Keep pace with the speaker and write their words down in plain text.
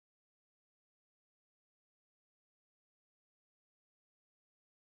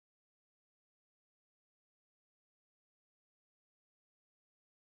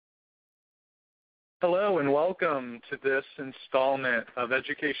Hello and welcome to this installment of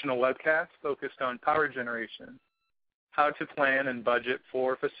Educational Webcast focused on power generation, how to plan and budget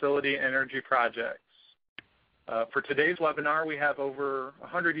for facility energy projects. For today's webinar, we have over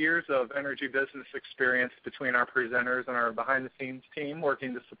 100 years of energy business experience between our presenters and our behind-the-scenes team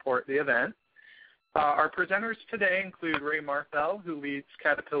working to support the event. Our presenters today include Ray Marthel, who leads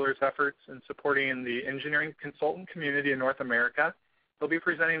Caterpillar's efforts in supporting the engineering consultant community in North America. He'll be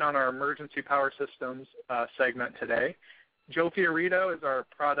presenting on our emergency power systems segment today. Joe Fiorito is our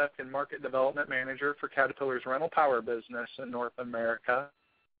product and market development manager for Caterpillar's rental power business in North America.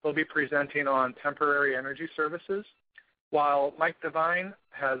 He'll be presenting on temporary energy services, while Mike Devine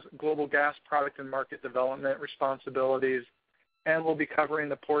has global gas product and market development responsibilities and will be covering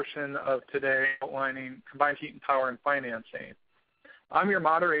the portion of today outlining combined heat and power and financing. I'm your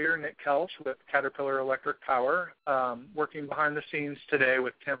moderator, Nick Kelch with Caterpillar Electric Power, working behind the scenes today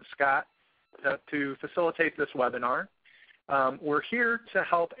with Tim Scott to facilitate this webinar. We're here to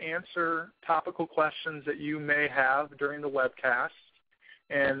help answer topical questions that you may have during the webcast.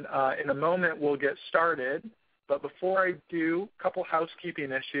 And in a moment, we'll get started. But before I do, a couple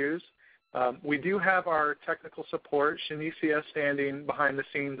housekeeping issues. We do have our technical support, Shanicia, standing behind the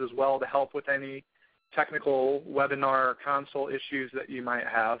scenes as well to help with any technical webinar console issues that you might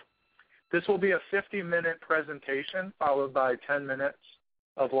have. This will be a 50-minute presentation followed by 10 minutes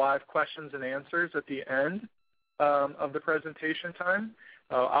of live questions and answers at the end of the presentation time.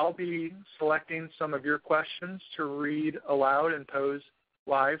 I'll be selecting some of your questions to read aloud and pose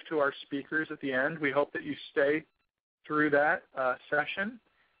live to our speakers at the end. We hope that you stay through that session.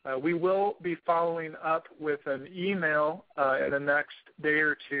 We will be following up with an email in the next day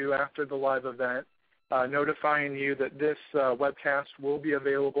or two after the live event, notifying you that this webcast will be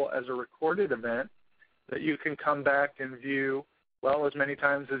available as a recorded event that you can come back and view, well, as many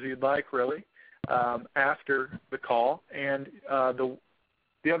times as you'd like, really, after the call. And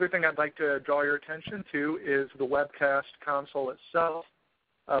the other thing I'd like to draw your attention to is the webcast console itself.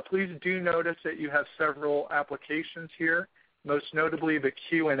 Please do notice that you have several applications here, most notably the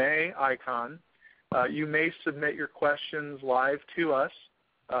Q&A icon. You may submit your questions live to us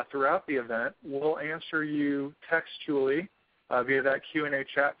throughout the event. We'll answer you textually via that Q&A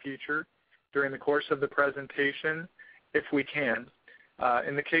chat feature during the course of the presentation if we can.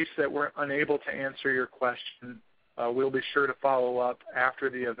 In the case that we're unable to answer your question, we'll be sure to follow up after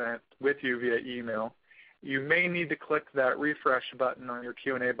the event with you via email. You may need to click that refresh button on your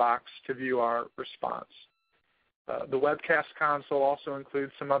Q&A box to view our response. The webcast console also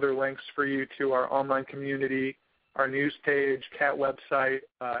includes some other links for you to our online community, our news page, CAT website,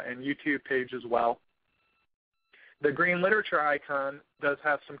 and YouTube page as well. The green literature icon does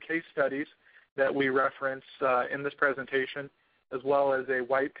have some case studies that we reference in this presentation, as well as a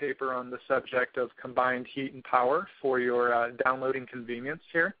white paper on the subject of combined heat and power for your downloading convenience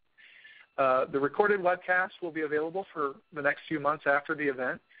here. The recorded webcast will be available for the next few months after the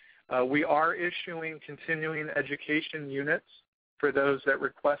event. We are issuing continuing education units for those that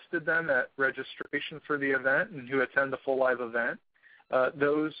requested them at registration for the event and who attend the full live event.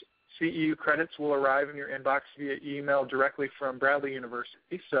 Those CEU credits will arrive in your inbox via email directly from Bradley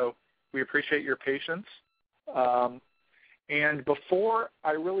University, so we appreciate your patience. And before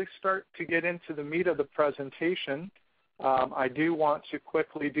I really start to get into the meat of the presentation, I do want to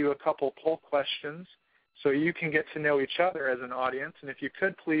quickly do a couple poll questions so you can get to know each other as an audience. And if you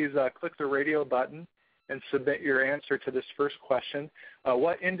could, please click the radio button and submit your answer to this first question.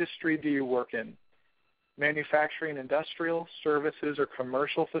 What industry do you work in? Manufacturing, industrial, services, or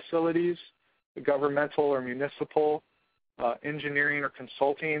commercial facilities, governmental or municipal, engineering or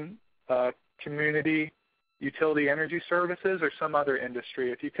consulting, community, utility energy services, or some other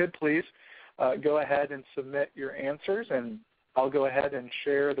industry? If you could, please go ahead and submit your answers, and I'll go ahead and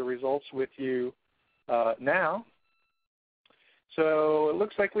share the results with you now. So it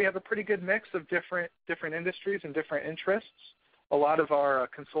looks like we have a pretty good mix of different industries and different interests. A lot of our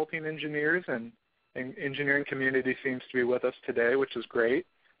consulting engineers and engineering community seems to be with us today, which is great.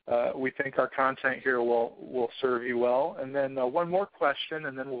 We think our content here will serve you well. And then one more question,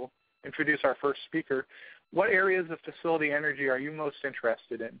 and then we'll introduce our first speaker. What areas of facility energy are you most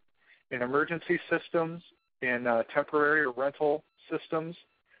interested in? In emergency systems, in temporary or rental systems,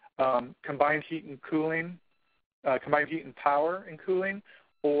 combined heat and cooling, combined heat and power and cooling,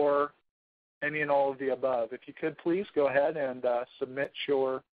 or any and all of the above? If you could, please go ahead and submit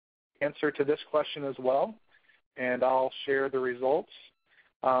your answer to this question as well, and I'll share the results.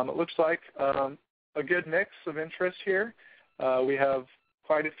 It looks like a good mix of interest here. We have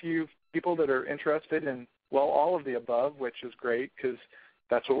quite a few people that are interested in, well, all of the above, which is great because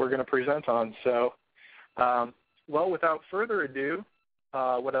that's what we're going to present on. So Well, without further ado,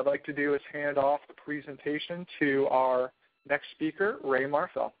 what I'd like to do is hand off the presentation to our next speaker, Ray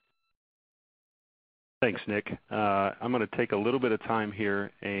Marfell. Thanks, Nick. I'm going to take a little bit of time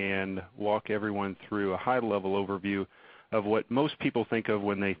here and walk everyone through a high-level overview of what most people think of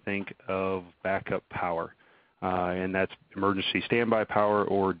when they think of backup power, and that's emergency standby power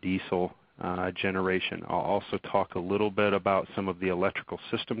or diesel generation. I'll also talk a little bit about some of the electrical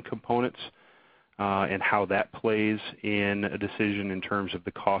system components and how that plays in a decision in terms of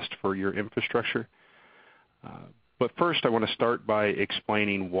the cost for your infrastructure. But first, I want to start by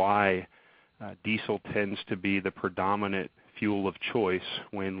explaining why diesel tends to be the predominant fuel of choice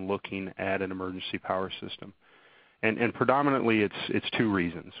when looking at an emergency power system. And predominantly it's two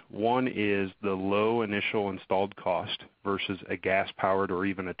reasons. One is the low initial installed cost versus a gas-powered or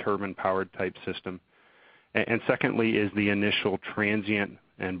even a turbine-powered type system. And secondly is the initial transient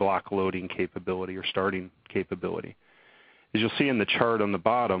and block loading capability or starting capability. As you'll see in the chart on the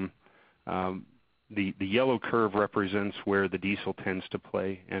bottom, the yellow curve represents where the diesel tends to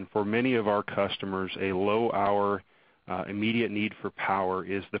play. And for many of our customers, a low-hour immediate need for power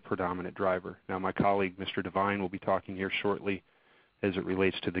is the predominant driver. Now, my colleague, Mr. Devine, will be talking here shortly as it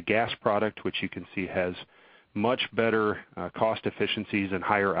relates to the gas product, which you can see has much better cost efficiencies and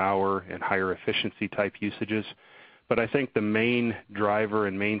higher hour and higher efficiency type usages. But I think the main driver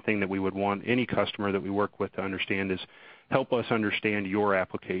and main thing that we would want any customer that we work with to understand is help us understand your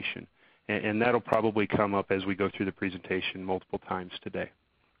application. And that'll probably come up as we go through the presentation multiple times today.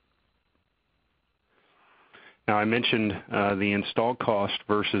 Now, I mentioned the installed cost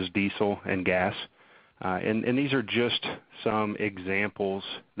versus diesel and gas, and these are just some examples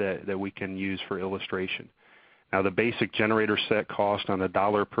that we can use for illustration. Now, the basic generator set cost on a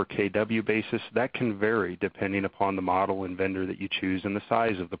dollar per kW basis, that can vary depending upon the model and vendor that you choose and the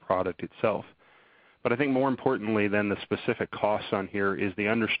size of the product itself. But I think more importantly than the specific costs on here is the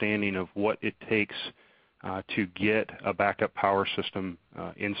understanding of what it takes to get a backup power system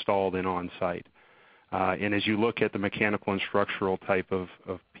installed and on site. And as you look at the mechanical and structural type of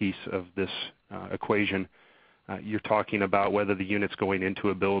piece of this equation, you're talking about whether the unit's going into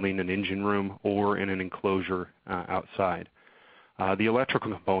a building, an engine room, or in an enclosure outside. The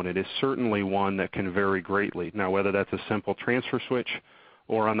electrical component is certainly one that can vary greatly. Now, whether that's a simple transfer switch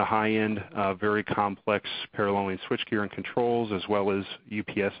or on the high end, very complex paralleling switchgear and controls, as well as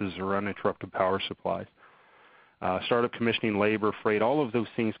UPSs or uninterrupted power supplies. Startup commissioning, labor, freight, all of those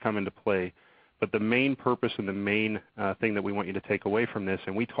things come into play. But the main purpose and the main thing that we want you to take away from this,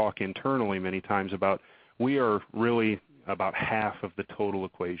 and we talk internally many times about, we are really about half of the total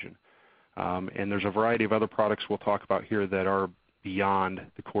equation. And there's a variety of other products we'll talk about here that are beyond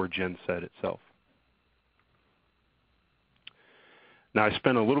the core gen set itself. Now, I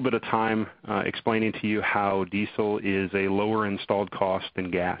spent a little bit of time explaining to you how diesel is a lower installed cost than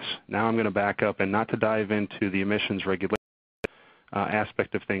gas. Now I'm going to back up, and not to dive into the emissions regulation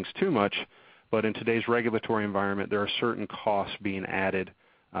aspect of things too much, but in today's regulatory environment, there are certain costs being added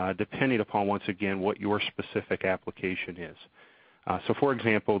depending upon, once again, what your specific application is. So for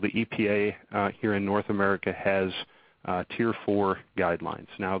example, the EPA here in North America has Tier 4 guidelines.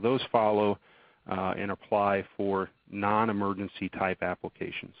 Now those follow and apply for non-emergency type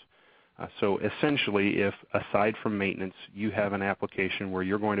applications. So essentially, if aside from maintenance, you have an application where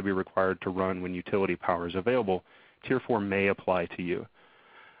you're going to be required to run when utility power is available, Tier 4 may apply to you.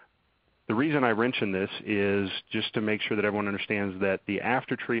 The reason I mention this is just to make sure that everyone understands that the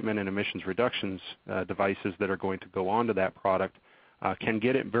after-treatment and emissions reductions devices that are going to go onto that product can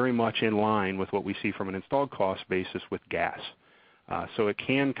get it very much in line with what we see from an installed cost basis with gas. So it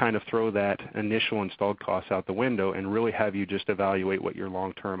can kind of throw that initial installed cost out the window and really have you just evaluate what your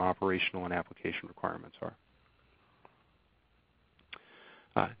long-term operational and application requirements are.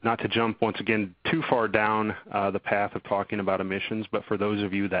 Not to jump, once again, too far down the path of talking about emissions, but for those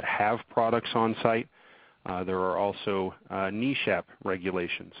of you that have products on site, there are also NESHAP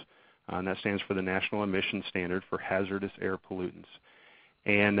regulations, and that stands for the National Emission Standard for Hazardous Air Pollutants.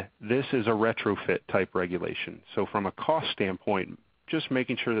 And this is a retrofit type regulation. So from a cost standpoint, just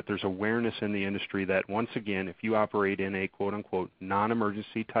making sure that there's awareness in the industry that, once again, if you operate in a quote-unquote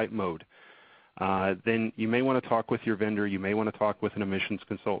non-emergency type mode, then you may want to talk with your vendor, you may want to talk with an emissions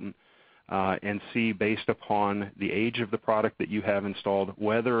consultant, and see, based upon the age of the product that you have installed,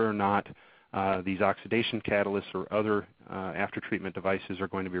 whether or not these oxidation catalysts or other after-treatment devices are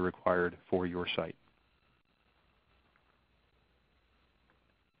going to be required for your site.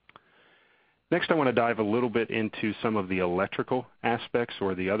 Next, I want to dive a little bit into some of the electrical aspects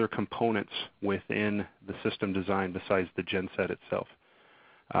or the other components within the system design besides the genset itself.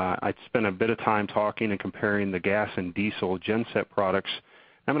 I spent a bit of time talking and comparing the gas and diesel genset products.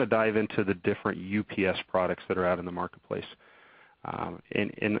 I'm going to dive into the different UPS products that are out in the marketplace.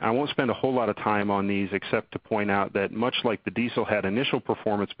 And I won't spend a whole lot of time on these except to point out that much like the diesel had initial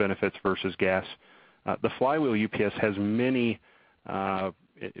performance benefits versus gas, the flywheel UPS has many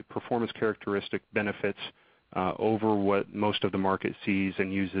performance characteristic benefits over what most of the market sees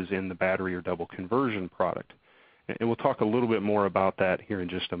and uses in the battery or double conversion product. And we'll talk a little bit more about that here in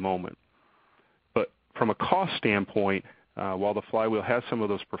just a moment. But from a cost standpoint, while the flywheel has some of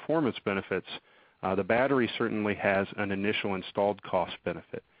those performance benefits, the battery certainly has an initial installed cost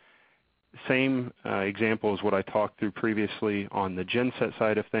benefit. Same example as what I talked through previously on the genset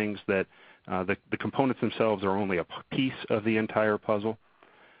side of things, that the components themselves are only a piece of the entire puzzle.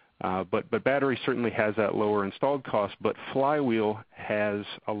 But battery certainly has that lower installed cost, but flywheel has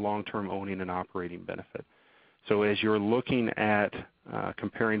a long-term owning and operating benefit. So as you're looking at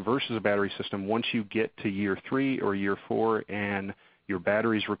comparing versus a battery system, once you get to year 3 or year 4 and your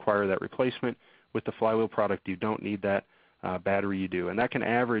batteries require that replacement, with the flywheel product you don't need that battery, you do. And that can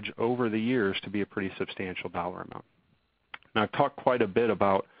average over the years to be a pretty substantial dollar amount. Now I've talked quite a bit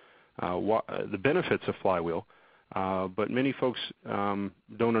about the benefits of flywheel, but many folks don't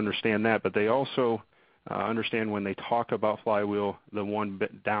understand that, but they also understand when they talk about flywheel the one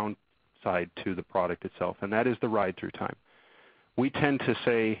bit downside to the product itself, and that is the ride-through time. We tend to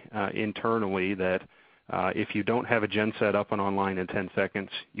say internally that if you don't have a genset up and online in 10 seconds,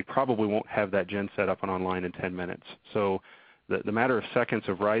 you probably won't have that genset up and online in 10 minutes. So the matter of seconds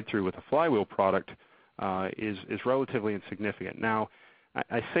of ride-through with a flywheel product is relatively insignificant. Now,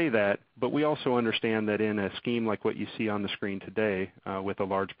 I say that, but we also understand that in a scheme like what you see on the screen today with a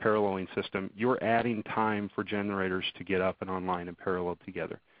large paralleling system, you're adding time for generators to get up and online and parallel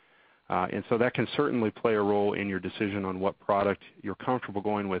together. And so that can certainly play a role in your decision on what product you're comfortable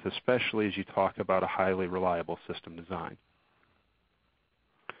going with, especially as you talk about a highly reliable system design.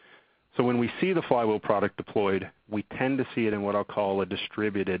 So when we see the flywheel product deployed, we tend to see it in what I'll call a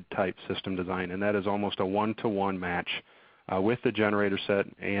distributed type system design, and that is almost a one-to-one match with the generator set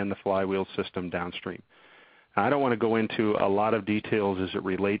and the flywheel system downstream. I don't want to go into a lot of details as it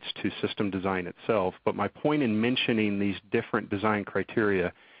relates to system design itself, but my point in mentioning these different design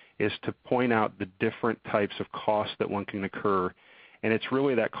criteria is to point out the different types of costs that one can occur, and it's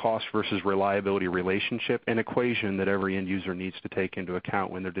really that cost versus reliability relationship and equation that every end user needs to take into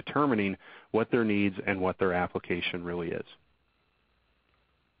account when they're determining what their needs and what their application really is.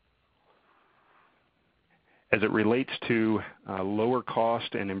 As it relates to lower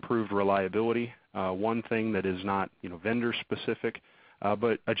cost and improved reliability, one thing that is not vendor specific,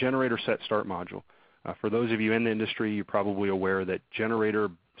 but a generator set start module. For those of you in the industry, you're probably aware that generator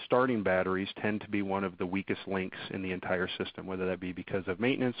starting batteries tend to be one of the weakest links in the entire system, whether that be because of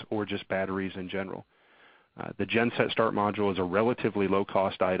maintenance or just batteries in general. The genset start module is a relatively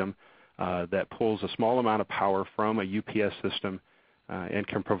low-cost item that pulls a small amount of power from a UPS system and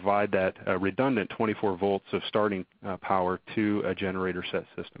can provide that redundant 24 volts of starting power to a generator set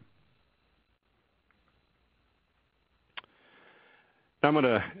system. Now I'm going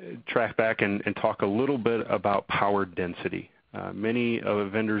to track back and talk a little bit about power density. Many of the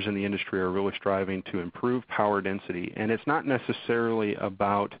vendors in the industry are really striving to improve power density, and it's not necessarily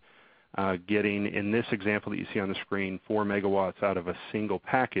about getting, in this example that you see on the screen, 4 megawatts out of a single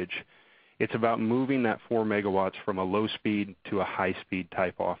package. It's about moving that 4 megawatts from a low speed to a high speed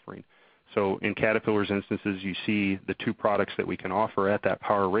type offering. So in Caterpillar's instances, you see the two products that we can offer at that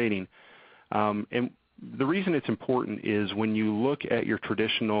power rating. And the reason it's important is when you look at your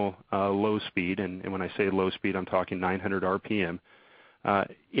traditional low speed, and when I say low speed, I'm talking 900 RPM,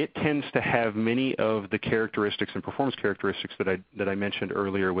 it tends to have many of the characteristics and performance characteristics that I mentioned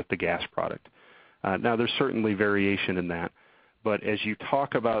earlier with the gas product. Now, there's certainly variation in that, but as you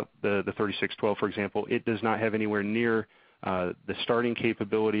talk about the 3612, for example, it does not have anywhere near the starting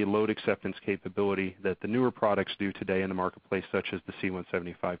capability, load acceptance capability that the newer products do today in the marketplace, such as the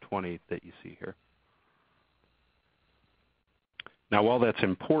C17520 that you see here. Now, while that's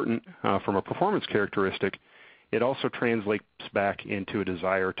important from a performance characteristic, it also translates back into a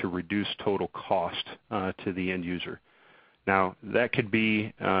desire to reduce total cost to the end user. Now, that could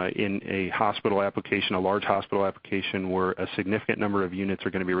be in a hospital application, a large hospital application where a significant number of units are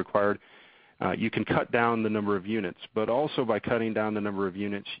going to be required. You can cut down the number of units, but also by cutting down the number of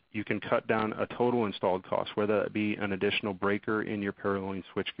units, you can cut down a total installed cost, whether that be an additional breaker in your paralleling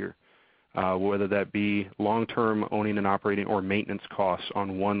switchgear, whether that be long-term owning and operating or maintenance costs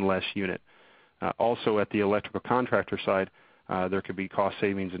on one less unit. Also at the electrical contractor side, there could be cost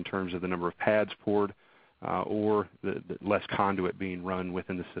savings in terms of the number of pads poured, or the less conduit being run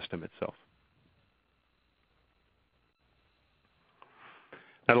within the system itself.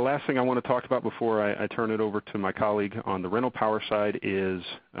 Now, the last thing I want to talk about before I turn it over to my colleague on the rental power side is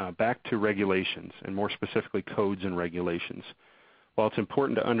back to regulations, and more specifically codes and regulations. While it's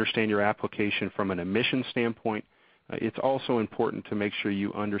important to understand your application from an emission standpoint, it's also important to make sure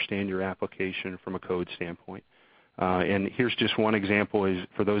you understand your application from a code standpoint. And here's just one example is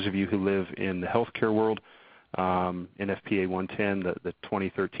for those of you who live in the healthcare world, NFPA 110, the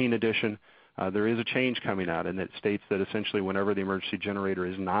 2013 edition, there is a change coming out, and it states that essentially whenever the emergency generator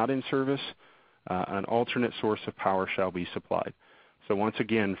is not in service, an alternate source of power shall be supplied. So once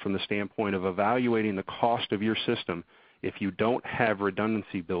again, from the standpoint of evaluating the cost of your system, if you don't have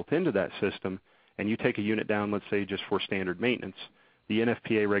redundancy built into that system, and you take a unit down, let's say just for standard maintenance, the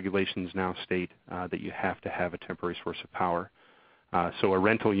NFPA regulations now state that you have to have a temporary source of power. So a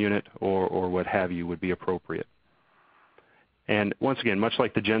rental unit or what have you would be appropriate. And once again, much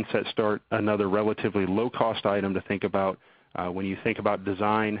like the genset start, another relatively low-cost item to think about when you think about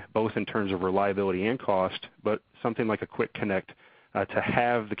design, both in terms of reliability and cost, but something like a quick connect, to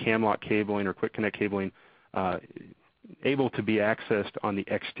have the cam lock cabling or quick connect cabling able to be accessed on the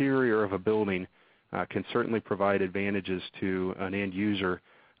exterior of a building can certainly provide advantages to an end user,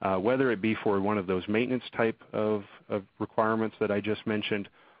 whether it be for one of those maintenance type of requirements that I just mentioned,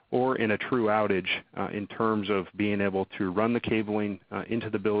 or in a true outage in terms of being able to run the cabling into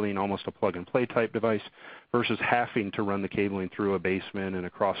the building, almost a plug-and-play type device, versus having to run the cabling through a basement and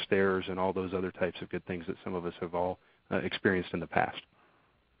across stairs and all those other types of good things that some of us have all experienced in the past.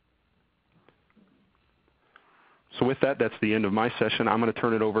 So with that, that's the end of my session. I'm going to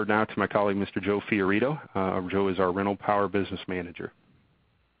turn it over now to my colleague, Mr. Joe Fiorito. Joe is our rental power business manager.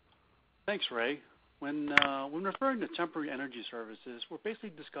 Thanks, Ray. When referring to temporary energy services, we're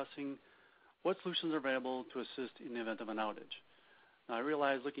basically discussing what solutions are available to assist in the event of an outage. Now, I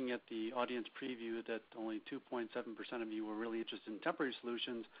realize looking at the audience preview that only 2.7% of you were really interested in temporary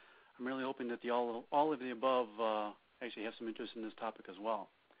solutions. I'm really hoping that all of the above actually have some interest in this topic as well.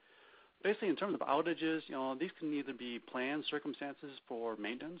 Basically, in terms of outages, these can either be planned circumstances for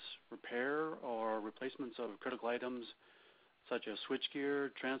maintenance, repair, or replacements of critical items such as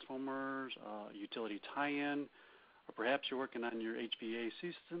switchgear, transformers, utility tie-in, or perhaps you're working on your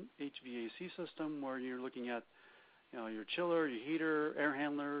HVAC system where you're looking at your chiller, your heater, air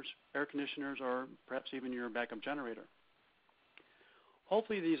handlers, air conditioners, or perhaps even your backup generator.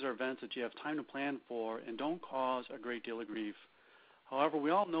 Hopefully these are events that you have time to plan for and don't cause a great deal of grief. However, we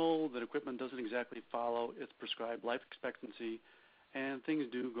all know that equipment doesn't exactly follow its prescribed life expectancy, and things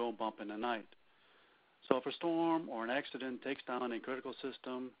do go bump in the night. So if a storm or an accident takes down a critical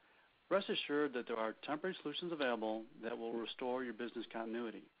system, rest assured that there are temporary solutions available that will restore your business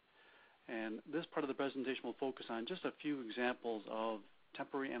continuity. And this part of the presentation will focus on just a few examples of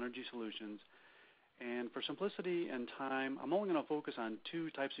temporary energy solutions. And for simplicity and time, I'm only going to focus on two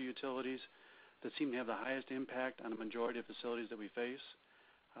types of utilities that seem to have the highest impact on the majority of facilities that we face,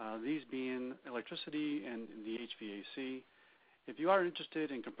 these being electricity and the HVAC. If you are interested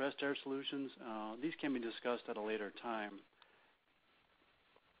in compressed air solutions, these can be discussed at a later time.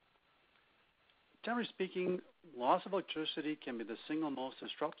 Generally speaking, loss of electricity can be the single most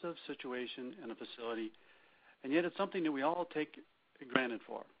disruptive situation in a facility, and yet it's something that we all take granted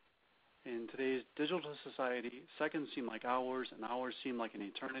for. In today's digital society, seconds seem like hours, and hours seem like an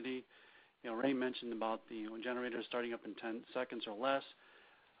eternity. Ray mentioned about the generator starting up in 10 seconds or less.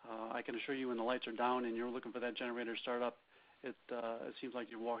 I can assure you when the lights are down and you're looking for that generator to start up, it seems like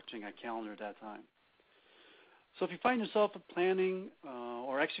you're watching a calendar at that time. So if you find yourself planning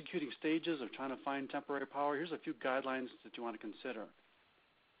or executing stages of trying to find temporary power, here's a few guidelines that you want to consider.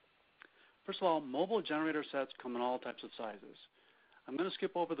 First of all, mobile generator sets come in all types of sizes. I'm going to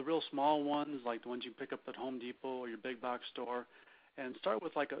skip over the real small ones like the ones you pick up at Home Depot or your big box store and start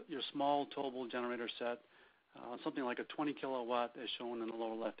with your small towable generator set, something like a 20 kilowatt as shown in the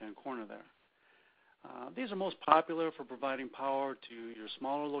lower left-hand corner there. These are most popular for providing power to your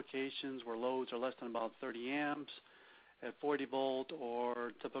smaller locations where loads are less than about 30 amps at 40 volt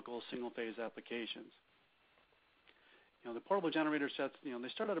or typical single-phase applications. The portable generator sets, they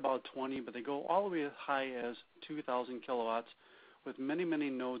start at about 20, but they go all the way as high as 2,000 kilowatts with many, many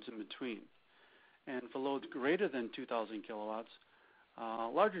nodes in between. And for loads greater than 2,000 kilowatts,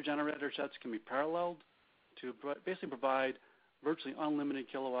 larger generator sets can be paralleled to basically provide virtually unlimited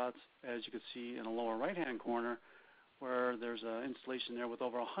kilowatts, as you can see in the lower right-hand corner, where there's an installation there with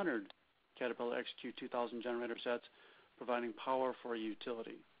over 100 Caterpillar XQ 2000 generator sets providing power for a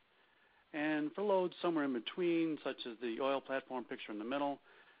utility. And for loads somewhere in between, such as the oil platform picture in the middle,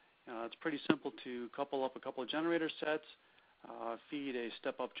 It's pretty simple to couple up a couple of generator sets, feed a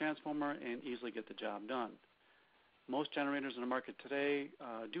step-up transformer, and easily get the job done. Most generators in the market today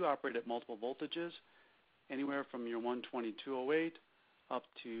do operate at multiple voltages, anywhere from your 120-208 up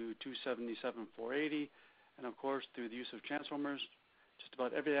to 277-480, and of course, through the use of transformers, just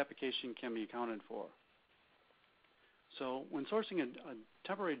about every application can be accounted for. So when sourcing a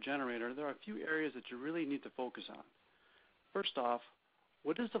temporary generator, there are a few areas that you really need to focus on. First off,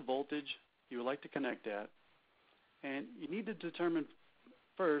 what is the voltage you would like to connect at? And you need to determine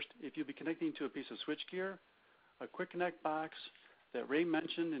first if you'll be connecting to a piece of switchgear, a quick connect box that Ray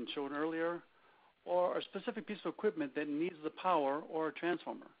mentioned and showed earlier, or a specific piece of equipment that needs the power or a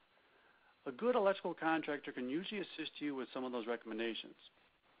transformer. A good electrical contractor can usually assist you with some of those recommendations.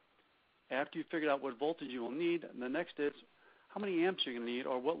 After you've figured out what voltage you will need, the next is how many amps you're going to need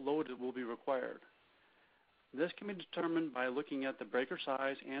or what load will be required. This can be determined by looking at the breaker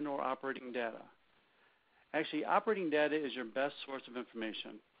size and or operating data. Actually, operating data is your best source of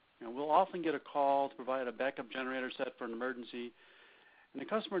information. We'll often get a call to provide a backup generator set for an emergency, and the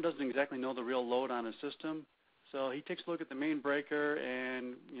customer doesn't exactly know the real load on his system, so he takes a look at the main breaker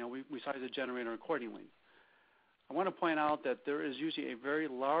and we size the generator accordingly. I want to point out that there is usually a very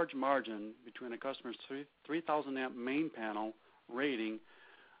large margin between a customer's 3,000 amp main panel rating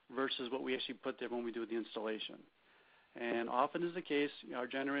versus what we actually put there when we do the installation. And often is the case, our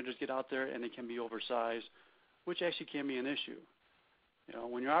generators get out there and they can be oversized, which actually can be an issue.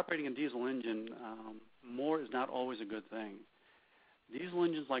 When you're operating a diesel engine, more is not always a good thing. Diesel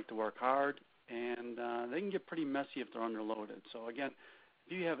engines like to work hard, and they can get pretty messy if they're underloaded. So again,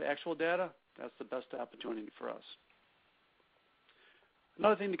 if you have actual data, that's the best opportunity for us.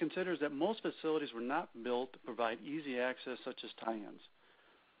 Another thing to consider is that most facilities were not built to provide easy access such as tie-ins.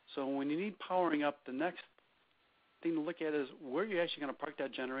 So when you need powering up, the next thing to look at is where you're actually going to park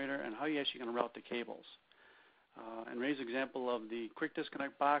that generator and how you're actually going to route the cables. And Ray's example of the quick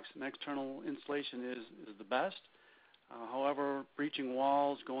disconnect box and external installation is the best. However, breaching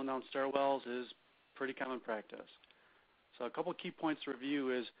walls, going down stairwells is pretty common practice. So a couple key points to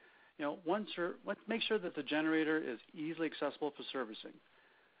review is, make sure that the generator is easily accessible for servicing.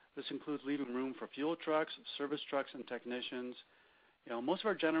 This includes leaving room for fuel trucks, service trucks, and technicians. Most of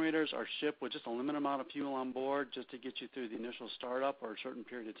our generators are shipped with just a limited amount of fuel on board just to get you through the initial startup or a certain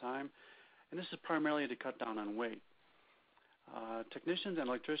period of time. And this is primarily to cut down on weight. Technicians and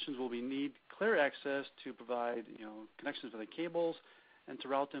electricians will need clear access to provide connections for the cables and to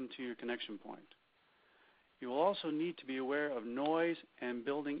route them to your connection point. You will also need to be aware of noise and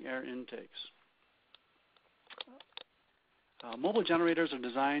building air intakes. Mobile generators are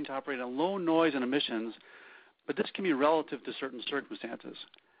designed to operate on low noise and emissions, but this can be relative to certain circumstances.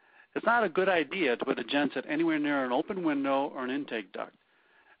 It's not a good idea to put a genset anywhere near an open window or an intake duct.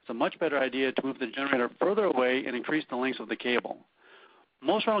 It's a much better idea to move the generator further away and increase the length of the cable.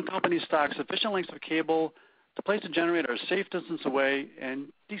 Most rental companies stock sufficient lengths of cable to place the generator a safe distance away, and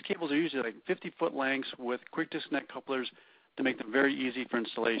these cables are usually like 50-foot lengths with quick disconnect couplers to make them very easy for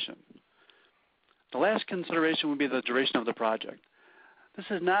installation. The last consideration would be the duration of the project. This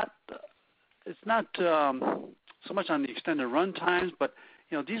is not so much on the extended run times, but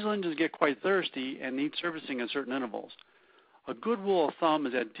diesel engines get quite thirsty and need servicing at certain intervals. A good rule of thumb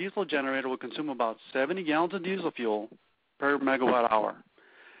is that a diesel generator will consume about 70 gallons of diesel fuel per megawatt hour.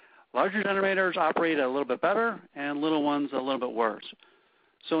 Larger generators operate a little bit better, and little ones a little bit worse.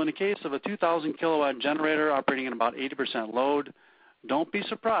 So in the case of a 2,000 kilowatt generator operating at about 80% load, don't be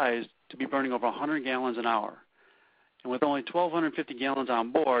surprised to be burning over 100 gallons an hour. And with only 1,250 gallons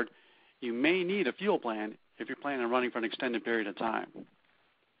on board, you may need a fuel plan if you're planning on running for an extended period of time.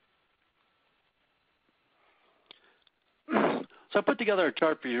 So I put together a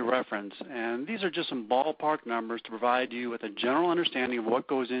chart for your reference, and these are just some ballpark numbers to provide you with a general understanding of what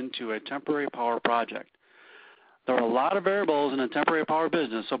goes into a temporary power project. There are a lot of variables in a temporary power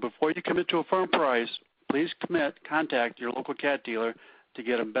business, so before you commit to a firm price, please contact your local CAT dealer to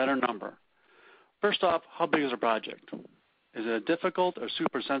get a better number. First off, how big is the project? Is it a difficult or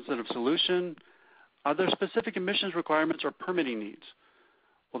super sensitive solution? Are there specific emissions requirements or permitting needs?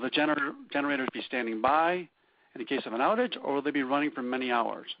 Will the generators be standing by in the case of an outage, or will they be running for many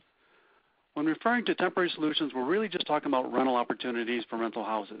hours? When referring to temporary solutions, we're really just talking about rental opportunities for rental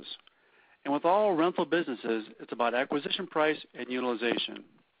houses. And with all rental businesses, it's about acquisition price and utilization.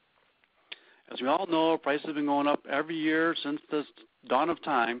 As we all know, prices have been going up every year since the dawn of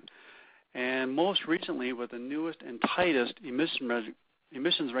time, and most recently with the newest and tightest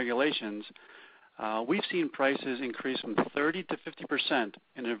emissions regulations, we've seen prices increase from 30 to 50%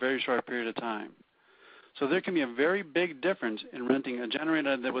 in a very short period of time. So there can be a very big difference in renting a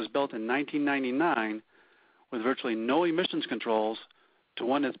generator that was built in 1999 with virtually no emissions controls to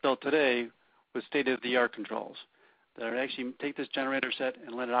one that's built today with state-of-the-art controls that actually take this generator set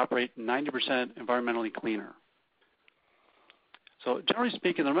and let it operate 90% environmentally cleaner. So generally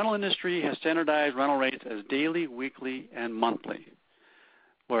speaking, the rental industry has standardized rental rates as daily, weekly, and monthly,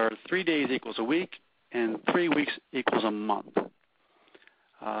 where 3 days equals a week and 3 weeks equals a month.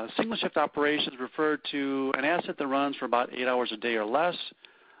 Single shift operations refer to an asset that runs for about 8 hours a day or less.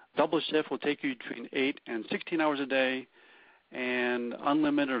 Double shift will take you between 8 and 16 hours a day, and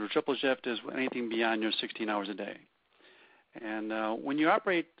unlimited or triple shift is anything beyond your 16 hours a day. And when you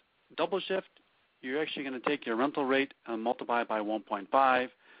operate double shift, you're actually going to take your rental rate and multiply it by 1.5.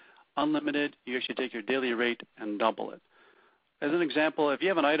 Unlimited, you actually take your daily rate and double it. As an example, if you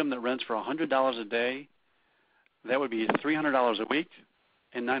have an item that rents for $100 a day, that would be $300 a week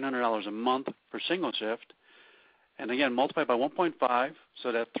and $900 a month for single shift. And again, multiply by 1.5,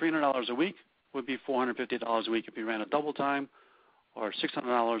 so that $300 a week would be $450 a week if you ran it double time, or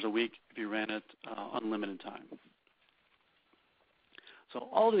 $600 a week if you ran it unlimited time. So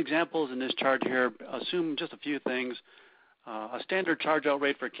all the examples in this chart here assume just a few things. A standard charge-out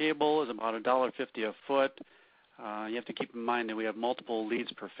rate for cable is about $1.50 a foot. You have to keep in mind that we have multiple leads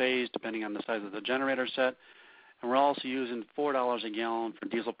per phase depending on the size of the generator set. And we're also using $4 a gallon for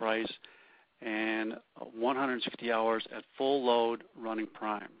diesel price and 160 hours at full load running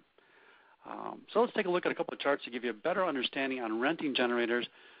prime. So let's take a look at a couple of charts to give you a better understanding on renting generators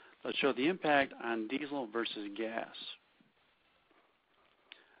that show the impact on diesel versus gas.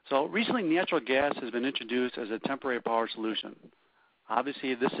 So recently, natural gas has been introduced as a temporary power solution.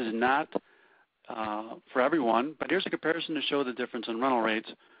 Obviously, this is not for everyone, but here's a comparison to show the difference in rental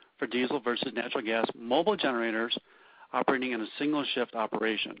rates for diesel versus natural gas mobile generators operating in a single shift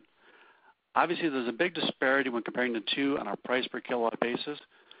operation. Obviously, there's a big disparity when comparing the two on a price per kilowatt basis.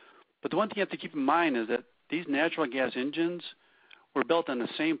 But the one thing you have to keep in mind is that these natural gas engines were built on the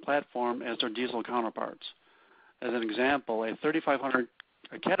same platform as their diesel counterparts. As an example, a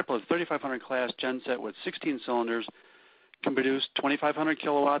Caterpillar 3500 class genset with 16 cylinders can produce 2,500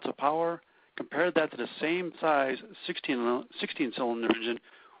 kilowatts of power. Compare that to the same size 16-cylinder engine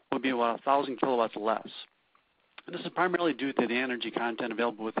would be about 1,000 kilowatts less. And this is primarily due to the energy content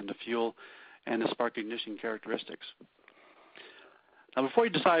available within the fuel and the spark ignition characteristics. Now, before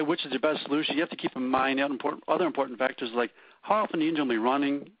you decide which is the best solution, you have to keep in mind other important factors like how often the engine will be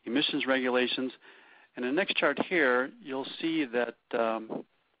running, emissions regulations. And in the next chart here, you'll see that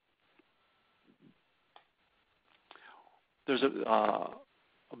there's a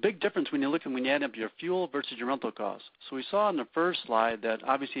big difference when you add up your fuel versus your rental costs. So we saw in the first slide that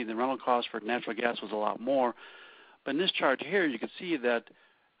obviously the rental cost for natural gas was a lot more. But in this chart here, you can see that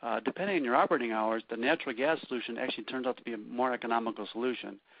depending on your operating hours, the natural gas solution actually turns out to be a more economical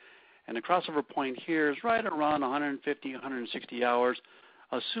solution. And the crossover point here is right around 150, 160 hours,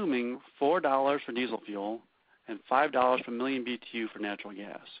 assuming $4 for diesel fuel and $5 per million BTU for natural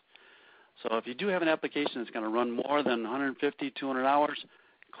gas. So if you do have an application that's going to run more than 150, 200 hours,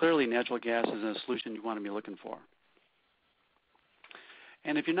 clearly natural gas is a solution you want to be looking for.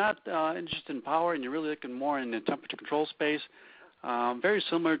 And if you're not interested in power and you're really looking more in the temperature control space, very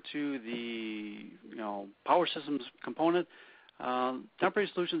similar to the power systems component, temporary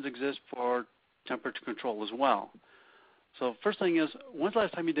solutions exist for temperature control as well. So first thing is, when's the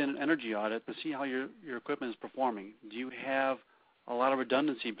last time you did an energy audit to see how your equipment is performing? Do you have a lot of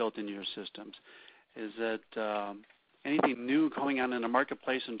redundancy built into your systems? Is it anything new going on in the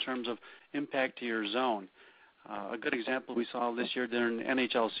marketplace in terms of impact to your zone? A good example we saw this year during the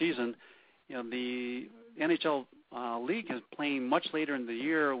NHL season, the NHL league is playing much later in the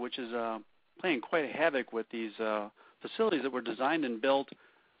year, which is playing quite havoc with these facilities that were designed and built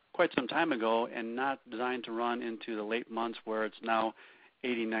quite some time ago and not designed to run into the late months where it's now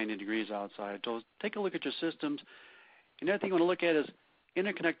 80, 90 degrees outside. So take a look at your systems. Another thing you want to look at is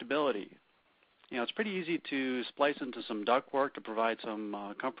interconnectability. It's pretty easy to splice into some ductwork to provide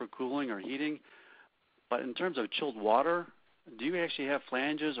some comfort cooling or heating. But in terms of chilled water, do you actually have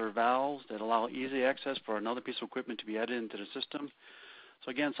flanges or valves that allow easy access for another piece of equipment to be added into the system?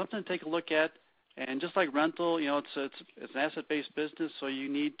 So again, something to take a look at. And just like rental, it's an asset-based business, so you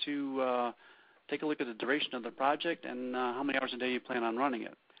need to take a look at the duration of the project and how many hours a day you plan on running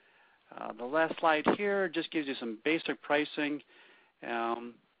it. The last slide here just gives you some basic pricing.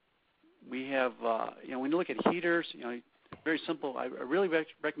 We have, when you look at heaters, very simple. I really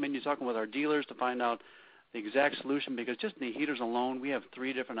recommend you talking with our dealers to find out the exact solution, because just in the heaters alone, we have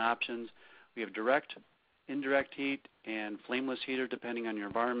 3 different options. We have direct, indirect heat, and flameless heater depending on your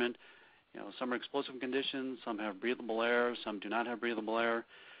environment. Some are explosive conditions, some have breathable air, some do not have breathable air,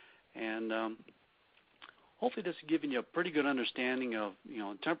 and hopefully this is giving you a pretty good understanding of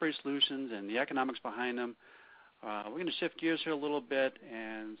temporary solutions and the economics behind them. We're going to shift gears here a little bit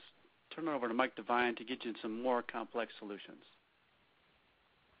and turn it over to Mike Devine to get you some more complex solutions.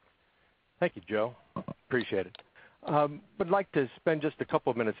 Thank you, Joe. Appreciate it. Would like to spend just a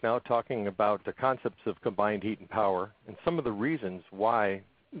couple of minutes now talking about the concepts of combined heat and power and some of the reasons why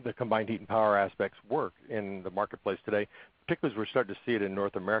the combined heat and power aspects work in the marketplace today, particularly as we're starting to see it in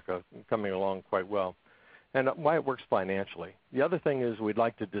North America coming along quite well, and why it works financially. The other thing is we'd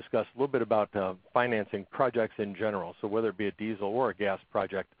like to discuss a little bit about financing projects in general. So whether it be a diesel or a gas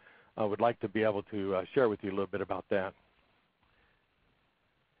project, I would like to be able to share with you a little bit about that.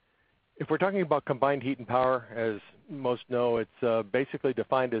 If we're talking about combined heat and power, as most know, it's basically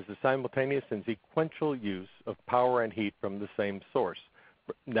defined as the simultaneous and sequential use of power and heat from the same source.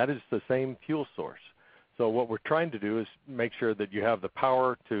 That is the same fuel source. So what we're trying to do is make sure that you have the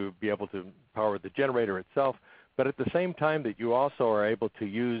power to be able to power the generator itself, but at the same time that you also are able to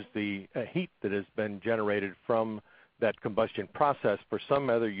use the heat that has been generated from that combustion process for some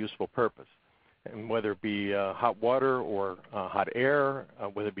other useful purpose. And whether it be hot water or hot air,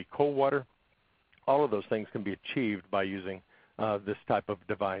 whether it be cold water, all of those things can be achieved by using this type of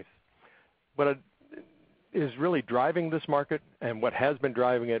device. What is really driving this market and what has been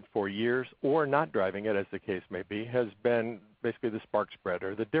driving it for years or not driving it, as the case may be, has been basically the spark spread,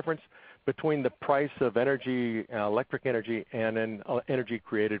 or the difference between the price of energy, electric energy, and an energy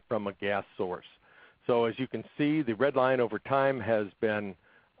created from a gas source. So as you can see, the red line over time has been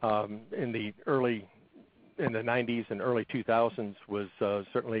in the 90s and early 2000s was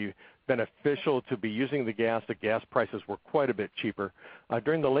certainly beneficial to be using the gas. The gas prices were quite a bit cheaper.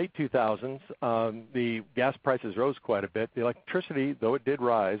 During the late 2000s, the gas prices rose quite a bit. The electricity, though it did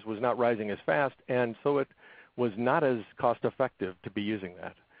rise, was not rising as fast, and so it was not as cost effective to be using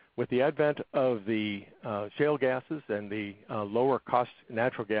that. With the advent of the shale gases and the lower cost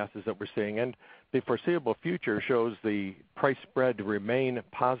natural gases that we're seeing, and the foreseeable future shows the price spread to remain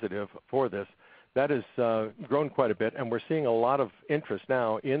positive for this, that has grown quite a bit, and we're seeing a lot of interest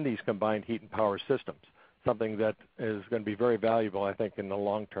now in these combined heat and power systems, something that is going to be very valuable, I think, in the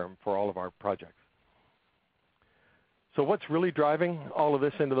long term for all of our projects. So what's really driving all of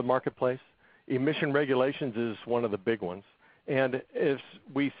this into the marketplace? Emission regulations is one of the big ones. And as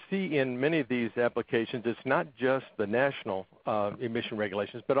we see in many of these applications, it's not just the national emission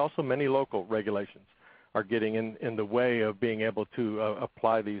regulations, but also many local regulations are getting in the way of being able to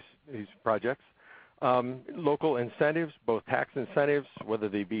apply these projects. Local incentives, both tax incentives, whether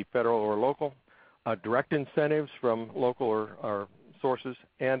they be federal or local, direct incentives from local or sources,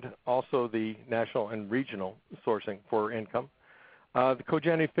 and also the national and regional sourcing for income. The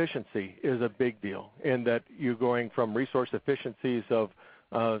cogen efficiency is a big deal in that you're going from resource efficiencies of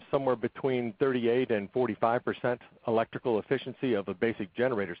somewhere between 38 and 45% electrical efficiency of a basic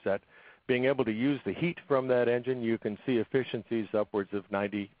generator set. Being able to use the heat from that engine, you can see efficiencies upwards of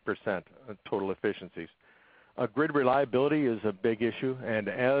 90% total efficiencies. Grid reliability is a big issue, and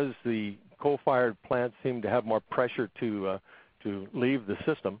as the coal-fired plants seem to have more pressure to leave the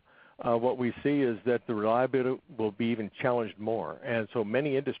system, what we see is that the reliability will be even challenged more. And so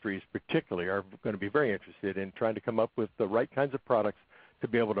many industries particularly are going to be very interested in trying to come up with the right kinds of products to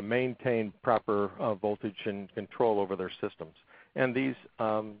be able to maintain proper voltage and control over their systems. And these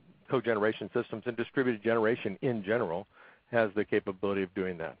cogeneration systems and distributed generation in general has the capability of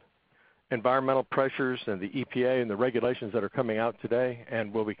doing that. Environmental pressures and the EPA and the regulations that are coming out today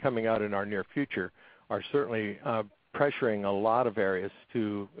and will be coming out in our near future are certainly pressuring a lot of areas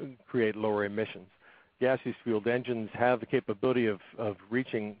to create lower emissions. Gaseous fueled engines have the capability of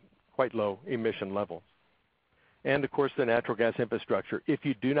reaching quite low emission levels. And of course the natural gas infrastructure. If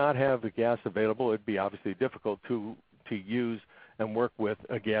you do not have the gas available, it'd be obviously difficult to use and work with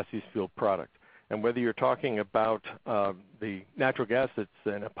a gaseous fueled product. And whether you're talking about the natural gas that's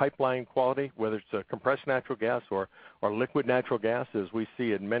in a pipeline quality, whether it's a compressed natural gas or liquid natural gas, as we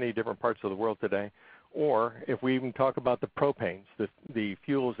see in many different parts of the world today, or if we even talk about the propanes, the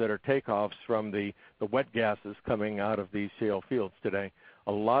fuels that are takeoffs from the wet gases coming out of these shale fields today,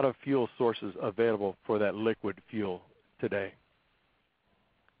 a lot of fuel sources available for that liquid fuel today.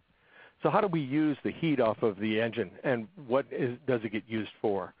 So how do we use the heat off of the engine, and what does it get used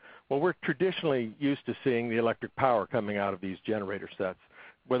for? Well, we're traditionally used to seeing the electric power coming out of these generator sets,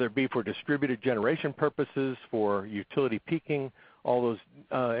 whether it be for distributed generation purposes, for utility peaking, all those,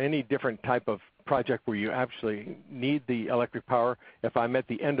 any different type of project where you actually need the electric power. If I'm at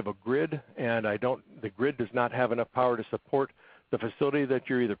the end of a grid and the grid does not have enough power to support the facility that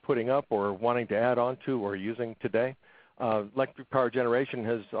you're either putting up or wanting to add on to or using today, electric power generation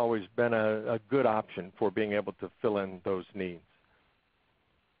has always been a good option for being able to fill in those needs.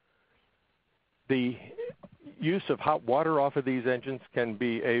 The use of hot water off of these engines can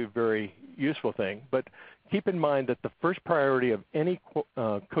be a very useful thing, but keep in mind that the first priority of any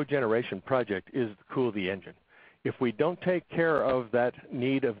cogeneration project is to cool the engine. If we don't take care of that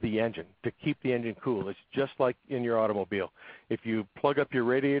need of the engine to keep the engine cool, it's just like in your automobile. If you plug up your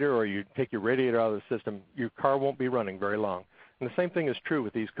radiator or you take your radiator out of the system, your car won't be running very long. And the same thing is true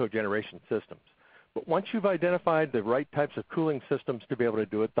with these cogeneration systems. But once you've identified the right types of cooling systems to be able to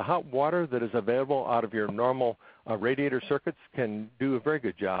do it, the hot water that is available out of your normal radiator circuits can do a very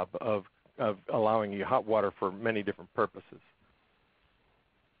good job of allowing you hot water for many different purposes.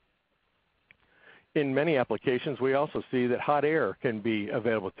 In many applications, we also see that hot air can be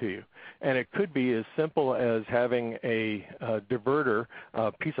available to you. And it could be as simple as having a diverter,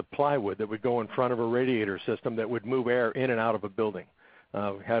 a piece of plywood that would go in front of a radiator system that would move air in and out of a building.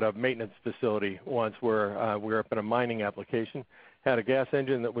 We had a maintenance facility once where we were up in a mining application, had a gas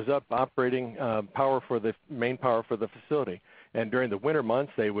engine that was up operating main power for the facility. And during the winter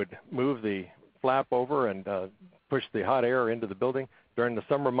months, they would move the flap over and push the hot air into the building. During the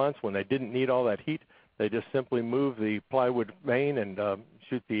summer months, when they didn't need all that heat, they just simply move the plywood main and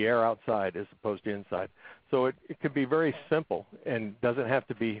shoot the air outside as opposed to inside. So it could be very simple and doesn't have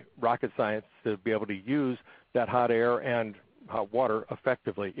to be rocket science to be able to use that hot air and hot water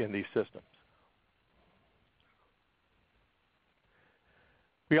effectively in these systems.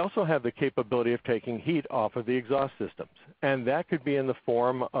 We also have the capability of taking heat off of the exhaust systems, and that could be in the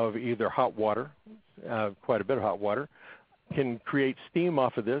form of either hot water, quite a bit of hot water, can create steam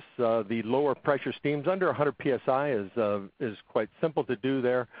off of this. The lower pressure steams under 100 psi is quite simple to do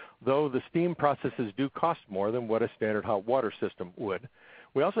there, though the steam processes do cost more than what a standard hot water system would.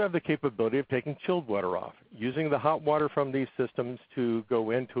 We also have the capability of taking chilled water off, using the hot water from these systems to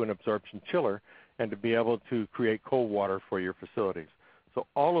go into an absorption chiller and to be able to create cold water for your facilities. So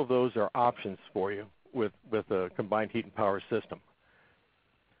all of those are options for you with a combined heat and power system.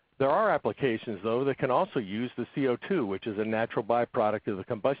 There are applications, though, that can also use the CO2, which is a natural byproduct of the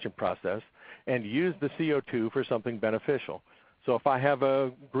combustion process, and use the CO2 for something beneficial. So if I have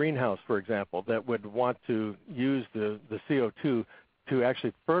a greenhouse, for example, that would want to use the CO2 to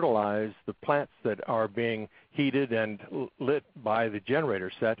actually fertilize the plants that are being heated and lit by the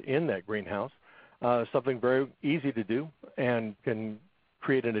generator set in that greenhouse, something very easy to do and can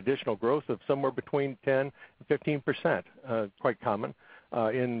create an additional growth of somewhere between 10 and 15%, quite common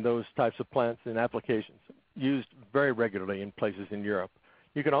in those types of plants and applications, used very regularly in places in Europe.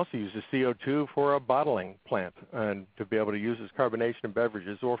 You can also use the CO2 for a bottling plant and to be able to use as carbonation in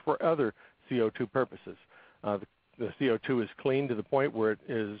beverages or for other CO2 purposes. The CO2 is clean to the point where it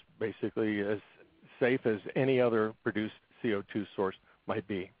is basically as safe as any other produced CO2 source might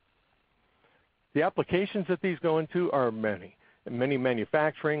be. The applications that these go into are many. Many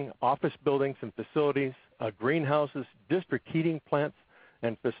manufacturing, office buildings and facilities, greenhouses, district heating plants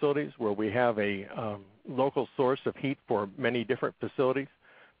and facilities where we have a local source of heat for many different facilities.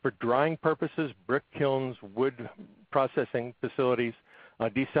 For drying purposes, brick kilns, wood processing facilities.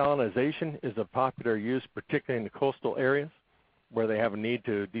 Desalinization is a popular use, particularly in the coastal areas where they have a need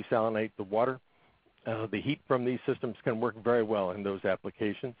to desalinate the water. The heat from these systems can work very well in those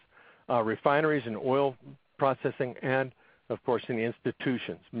applications. Refineries and oil processing, and of course in the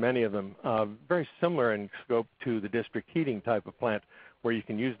institutions, many of them very similar in scope to the district heating type of plant where you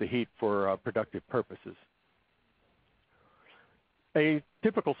can use the heat for productive purposes. A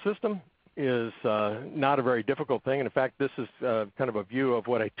typical system is not a very difficult thing. And in fact, this is kind of a view of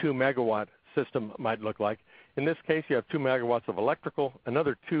what a 2 megawatt system might look like. In this case, you have 2 megawatts of electrical,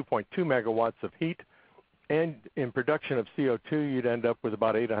 another 2.2 megawatts of heat, and in production of CO2, you'd end up with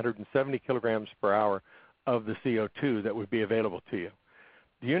about 870 kilograms per hour of the CO2 that would be available to you.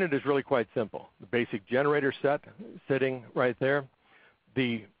 The unit is really quite simple. The basic generator set sitting right there.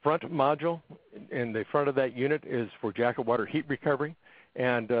 The front module in the front of that unit is for jacket water heat recovery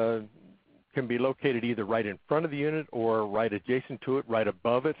and can be located either right in front of the unit or right adjacent to it, right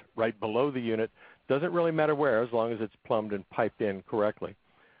above it, right below the unit. Doesn't really matter where as long as it's plumbed and piped in correctly.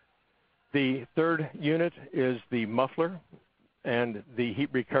 The third unit is the muffler and the heat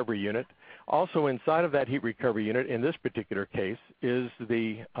recovery unit. Also inside of that heat recovery unit in this particular case is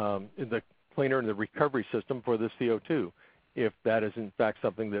the cleaner and the recovery system for the CO2, if that is in fact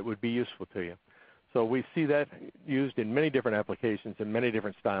something that would be useful to you. So we see that used in many different applications in many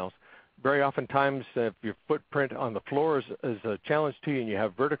different styles. Very oftentimes if your footprint on the floor is a challenge to you and you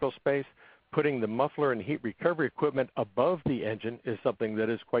have vertical space, putting the muffler and heat recovery equipment above the engine is something that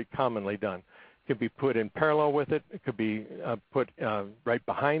is quite commonly done. It could be put in parallel with it. It could be put right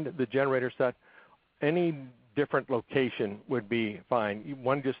behind the generator set. Any different location would be fine.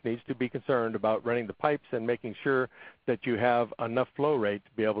 One just needs to be concerned about running the pipes and making sure that you have enough flow rate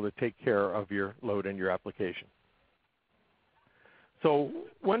to be able to take care of your load and your application. So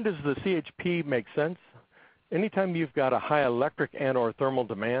when does the CHP make sense? Anytime you've got a high electric and or thermal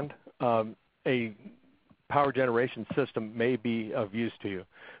demand, a power generation system may be of use to you.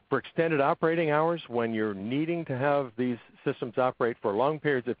 For extended operating hours, when you're needing to have these systems operate for long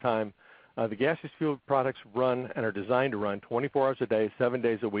periods of time, the gaseous fuel products run and are designed to run 24 hours a day, 7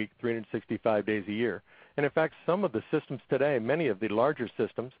 days a week, 365 days a year. And in fact, some of the systems today, many of the larger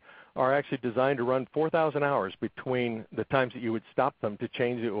systems, are actually designed to run 4,000 hours between the times that you would stop them to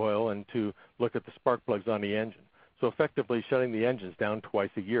change the oil and to look at the spark plugs on the engine. So effectively shutting the engines down twice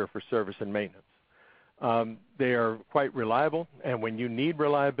a year for service and maintenance. They are quite reliable, and when you need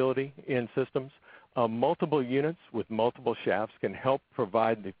reliability in systems, multiple units with multiple shafts can help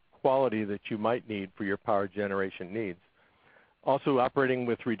provide the quality that you might need for your power generation needs. Also operating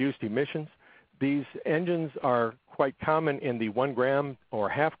with reduced emissions. These engines are quite common in the 1 gram or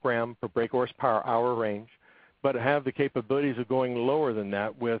half gram per brake horsepower hour range, but have the capabilities of going lower than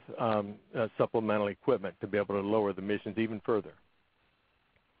that with supplemental equipment to be able to lower the emissions even further.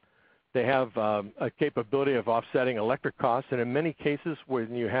 They have a capability of offsetting electric costs, and in many cases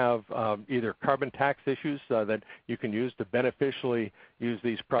when you have either carbon tax issues that you can use to beneficially use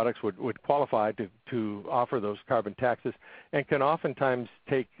these products would qualify to offer those carbon taxes, and can oftentimes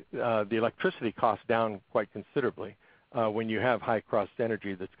take the electricity costs down quite considerably when you have high cost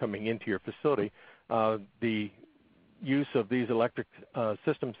energy that's coming into your facility. The use of these electric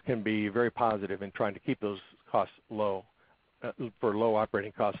systems can be very positive in trying to keep those costs low. For low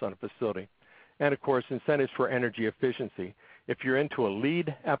operating costs on a facility. And of course, incentives for energy efficiency. If you're into a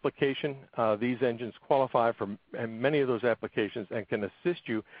lead application, these engines qualify for many of those applications and can assist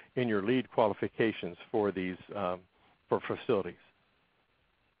you in your lead qualifications for these for facilities.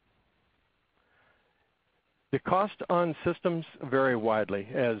 The cost on systems vary widely,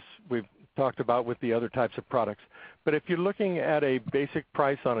 as we've talked about with the other types of products. But if you're looking at a basic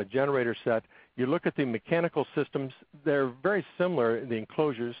price on a generator set, you look at the mechanical systems, they're very similar in the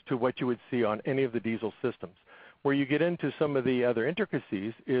enclosures to what you would see on any of the diesel systems. Where you get into some of the other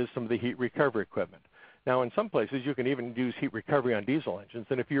intricacies is some of the heat recovery equipment. Now in some places you can even use heat recovery on diesel engines,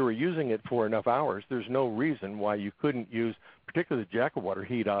 and if you were using it for enough hours, there's no reason why you couldn't use particularly the jacket water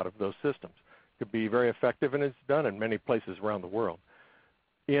heat out of those systems. It could be very effective, and it's done in many places around the world.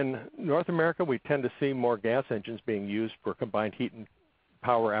 In North America, we tend to see more gas engines being used for combined heat and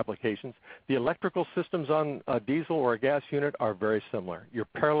power applications. The electrical systems on a diesel or a gas unit are very similar. You're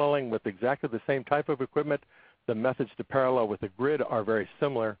paralleling with exactly the same type of equipment. The methods to parallel with the grid are very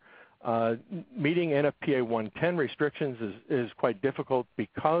similar. Meeting NFPA 110 restrictions is quite difficult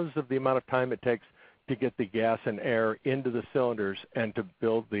because of the amount of time it takes to get the gas and air into the cylinders and to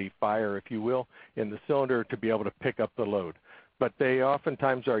build the fire, if you will, in the cylinder to be able to pick up the load. But they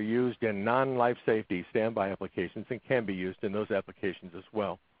oftentimes are used in non-life safety standby applications and can be used in those applications as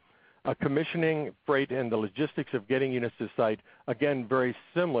well. Commissioning, freight, and the logistics of getting units to site, again, very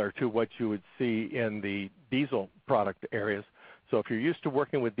similar to what you would see in the diesel product areas. So if you're used to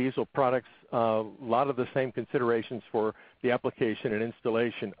working with diesel products, a lot of the same considerations for the application and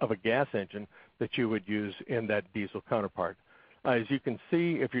installation of a gas engine that you would use in that diesel counterpart. As you can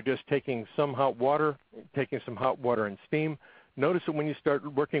see, if you're just taking some hot water and steam, notice that when you start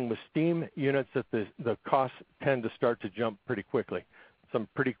working with steam units that the costs tend to start to jump pretty quickly. Some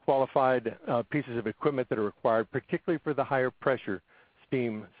pretty qualified pieces of equipment that are required, particularly for the higher pressure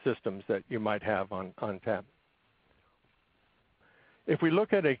steam systems that you might have on tap. If we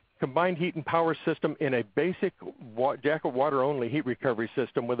look at a combined heat and power system in a basic jacket water only heat recovery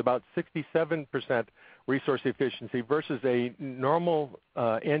system with about 67% resource efficiency versus a normal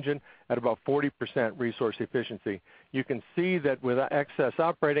engine at about 40% resource efficiency, you can see that with excess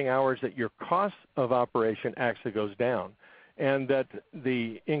operating hours that your cost of operation actually goes down, and that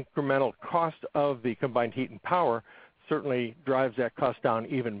the incremental cost of the combined heat and power certainly drives that cost down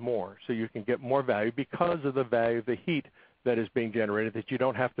even more. So you can get more value because of the value of the heat that is being generated that you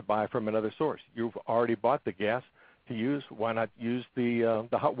don't have to buy from another source. You've already bought the gas to use. Why not use the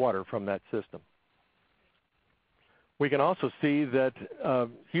hot water from that system? We can also see that a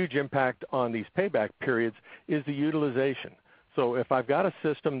huge impact on these payback periods is the utilization. So if I've got a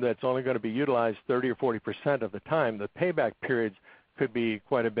system that's only going to be utilized 30 or 40% of the time, the payback periods could be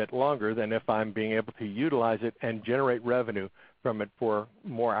quite a bit longer than if I'm being able to utilize it and generate revenue from it for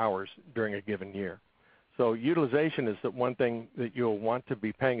more hours during a given year. So utilization is the one thing that you'll want to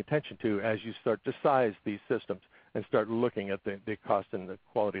be paying attention to as you start to size these systems and start looking at the cost and the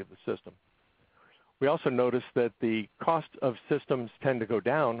quality of the system. We also notice that the cost of systems tend to go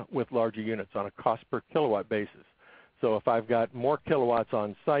down with larger units on a cost per kilowatt basis. So if I've got more kilowatts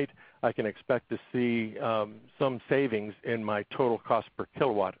on site, I can expect to see some savings in my total cost per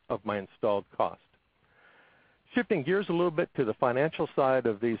kilowatt of my installed cost. Shifting gears a little bit to the financial side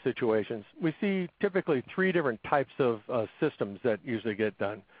of these situations, we see typically three different types of systems that usually get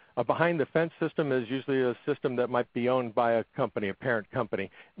done. A behind-the-fence system is usually a system that might be owned by a company, a parent company,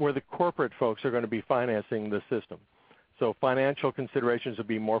 where the corporate folks are going to be financing the system. So financial considerations would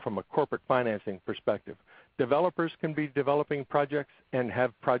be more from a corporate financing perspective. Developers can be developing projects and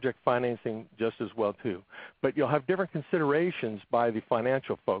have project financing just as well too. But you'll have different considerations by the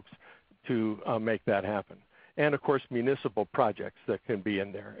financial folks to make that happen. And of course, municipal projects that can be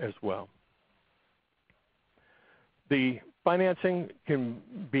in there as well. The financing can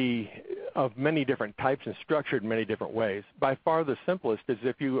be of many different types and structured in many different ways. By far the simplest is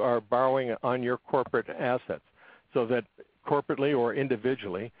if you are borrowing on your corporate assets, so that corporately or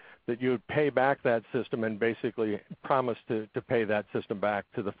individually, that you would pay back that system and basically promise to pay that system back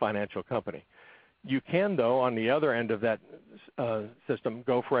to the financial company. You can, though, on the other end of that system,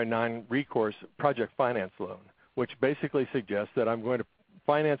 go for a non-recourse project finance loan, which basically suggests that I'm going to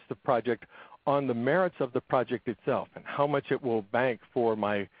finance the project on the merits of the project itself and how much it will bank for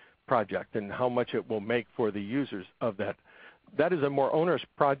my project and how much it will make for the users of that. That is a more onerous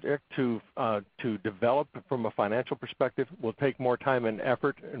project to develop from a financial perspective. Will take more time and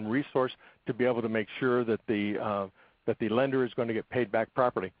effort and resource to be able to make sure that the lender is going to get paid back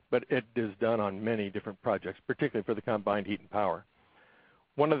properly. But it is done on many different projects, particularly for the combined heat and power.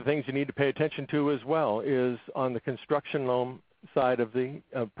 One of the things you need to pay attention to as well is on the construction loan side of the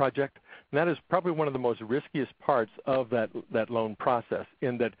project. And that is probably one of the most riskiest parts of that loan process,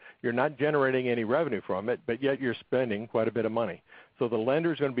 in that you're not generating any revenue from it, but yet you're spending quite a bit of money. So the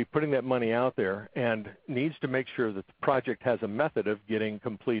lender is going to be putting that money out there and needs to make sure that the project has a method of getting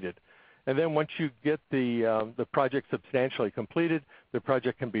completed. And then once you get the project substantially completed, the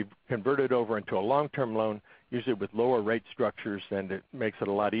project can be converted over into a long-term loan, usually with lower rate structures, and it makes it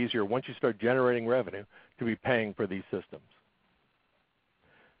a lot easier once you start generating revenue to be paying for these systems.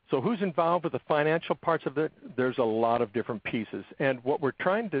 So who's involved with the financial parts of it? There's a lot of different pieces. And what we're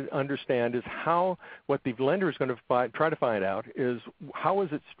trying to understand is what the lender is going to try to find out is how is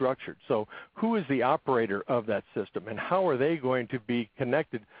it structured? So who is the operator of that system, and how are they going to be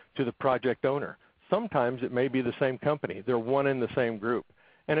connected to the project owner? Sometimes it may be the same company. They're one in the same group.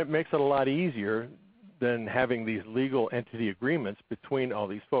 And it makes it a lot easier than having these legal entity agreements between all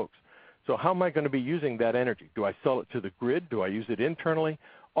these folks. So how am I going to be using that energy? Do I sell it to the grid? Do I use it internally?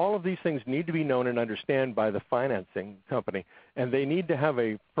 All of these things need to be known and understood by the financing company, and they need to have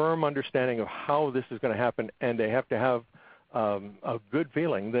a firm understanding of how this is going to happen, and they have to have a good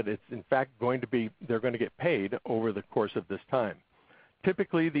feeling that it's in fact they're going to get paid over the course of this time.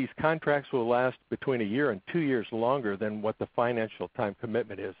 Typically, these contracts will last between a year and 2 years longer than what the financial time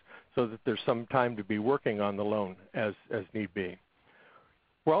commitment is, so that there's some time to be working on the loan as need be.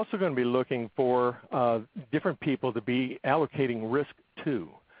 We're also going to be looking for different people to be allocating risk to.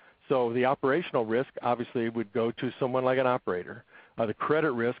 So the operational risk obviously would go to someone like an operator. The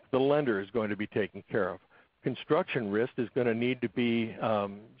credit risk, the lender is going to be taking care of. Construction risk is going to need to be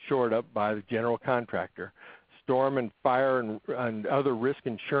shored up by the general contractor. Storm and fire and other risk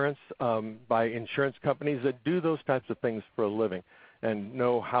insurance by insurance companies that do those types of things for a living and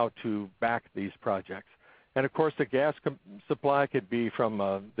know how to back these projects. And of course, the gas supply could be from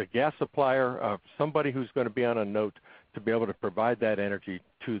the gas supplier, somebody who's going to be on a note to be able to provide that energy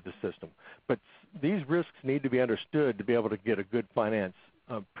to the system. But these risks need to be understood to be able to get a good finance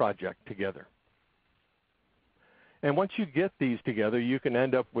project together. And once you get these together, you can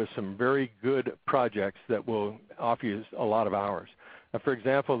end up with some very good projects that will offer you a lot of hours. For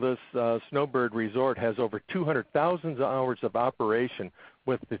example, this Snowbird Resort has over 200,000 hours of operation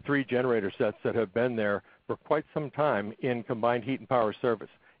with the 3 generator sets that have been there for quite some time in combined heat and power service.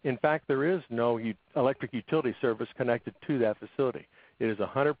 In fact, there is no electric utility service connected to that facility. It is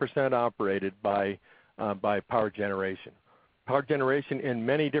 100% operated by power generation. Power generation in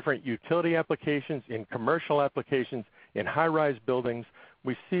many different utility applications, in commercial applications, in high-rise buildings.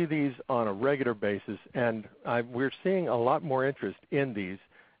 We see these on a regular basis, and we're seeing a lot more interest in these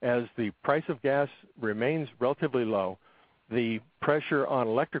as the price of gas remains relatively low. The pressure on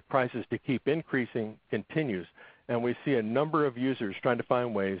electric prices to keep increasing continues, And we see a number of users trying to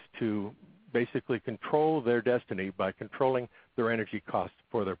find ways to basically control their destiny by controlling their energy costs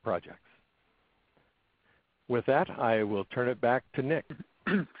for their projects. With that, I will turn it back to Nick.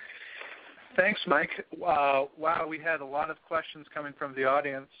 Thanks, Mike. Wow, we had a lot of questions coming from the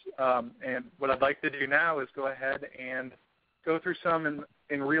audience, and what I'd like to do now is go ahead and go through some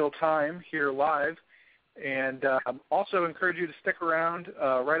in real time here live, and also encourage you to stick around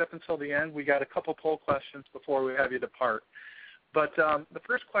right up until the end. We got a couple poll questions before we have you depart. But the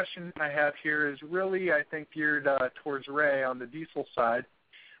first question I have here is really, I think, geared towards Ray on the diesel side.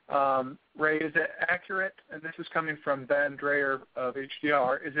 Ray, is it accurate, and this is coming from Ben Dreyer of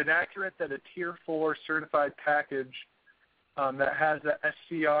HDR, is it accurate that a Tier 4 certified package that has the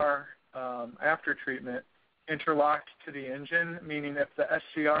SCR after treatment interlocked to the engine, meaning if the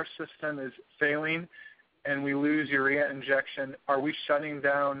SCR system is failing and we lose urea injection, are we shutting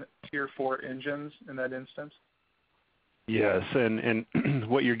down Tier 4 engines in that instance? Yes, and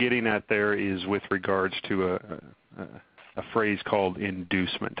what you're getting at there is with regards to a phrase called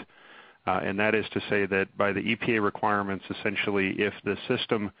inducement. And that is to say that by the EPA requirements, essentially, if the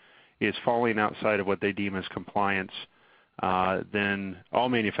system is falling outside of what they deem as compliance, then all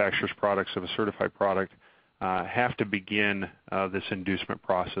manufacturers' products of a certified product have to begin this inducement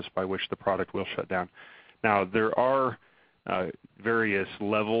process by which the product will shut down. Now, there are various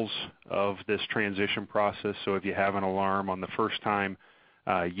levels of this transition process, so if you have an alarm on the first time,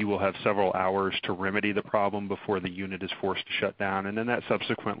 you will have several hours to remedy the problem before the unit is forced to shut down, and then that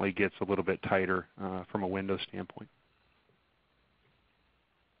subsequently gets a little bit tighter from a window standpoint.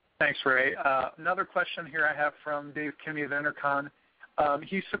 Thanks, Ray. Another question here I have from Dave Kimmey of Intercon.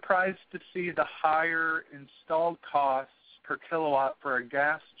 He's surprised to see the higher installed costs per kilowatt for a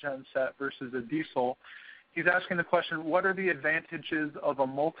gas genset versus a diesel. He's asking the question, what are the advantages of a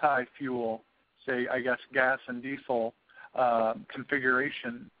multi-fuel, say, I guess, gas and diesel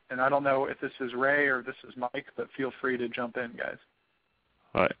configuration? And I don't know if this is Ray or this is Mike, but feel free to jump in,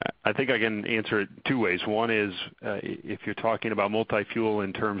 guys. I think I can answer it two ways. One is if you're talking about multi-fuel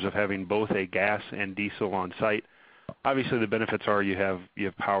in terms of having both a gas and diesel on site, obviously the benefits are you have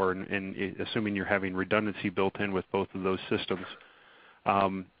power, and assuming you're having redundancy built in with both of those systems.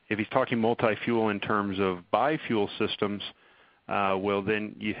 If he's talking multi-fuel in terms of bi-fuel systems, well,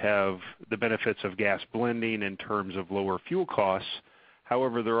 then you have the benefits of gas blending in terms of lower fuel costs.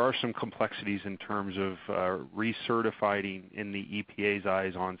 However, there are some complexities in terms of recertifying in the EPA's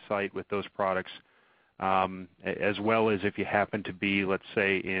eyes on site with those products, as well as if you happen to be, let's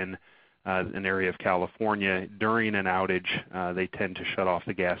say, in an area of California during an outage, they tend to shut off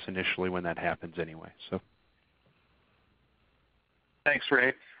the gas initially when that happens anyway. So, thanks,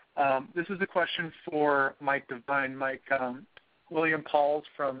 Ray. This is a question for Mike Devine. Mike, William Pauls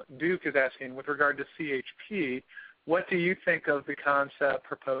from Duke is asking, with regard to CHP, what do you think of the concept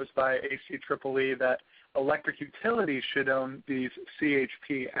proposed by ACEEE that electric utilities should own these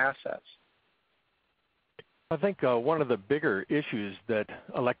CHP assets? I think one of the bigger issues that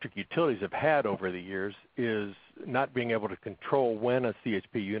electric utilities have had over the years is not being able to control when a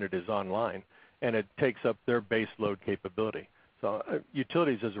CHP unit is online, and it takes up their base load capability. So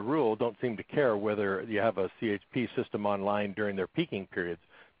utilities, as a rule, don't seem to care whether you have a CHP system online during their peaking periods,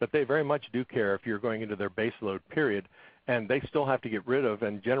 but they very much do care if you're going into their base load period, and they still have to get rid of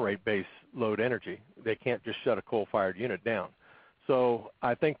and generate base load energy. They can't just shut a coal-fired unit down. So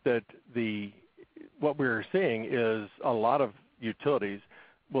I think that what we're seeing is a lot of utilities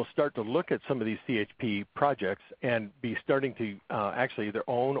will start to look at some of these CHP projects and be starting to actually either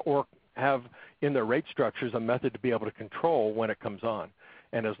own or have in their rate structures a method to be able to control when it comes on.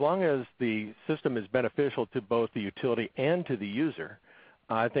 And as long as the system is beneficial to both the utility and to the user,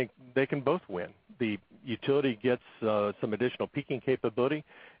 I think they can both win. The utility gets some additional peaking capability,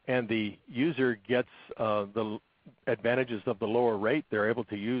 and the user gets the advantages of the lower rate. They're able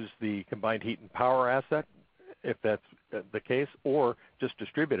to use the combined heat and power asset, if that's the case, or just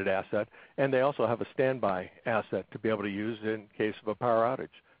distributed asset, and they also have a standby asset to be able to use in case of a power outage.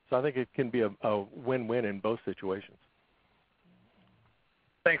 So I think it can be a win-win in both situations.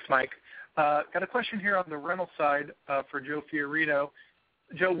 Thanks, Mike. Got a question here on the rental side for Joe Fiorito.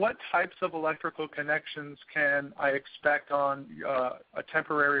 Joe, what types of electrical connections can I expect on a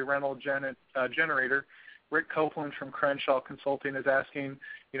temporary rental generator? Rick Copeland from Crenshaw Consulting is asking,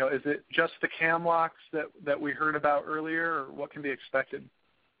 is it just the cam locks that we heard about earlier, or what can be expected?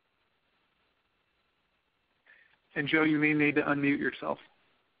 And Joe, you may need to unmute yourself.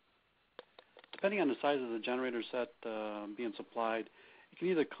 Depending on the size of the generator set being supplied, it can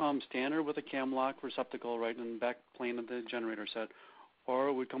either come standard with a cam lock receptacle right in the back plane of the generator set, or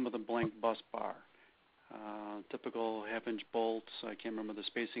it would come with a blank bus bar. typical half-inch bolts. I can't remember the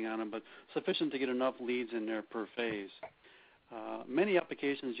spacing on them, but sufficient to get enough leads in there per phase. Many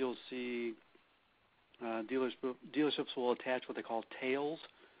applications you'll see dealerships will attach what they call tails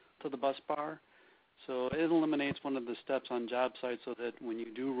to the bus bar. So it eliminates one of the steps on job sites so that when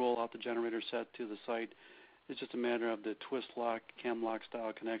you do roll out the generator set to the site, it's just a matter of the twist lock, cam lock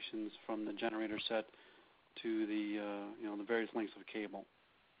style connections from the generator set to the the various lengths of cable.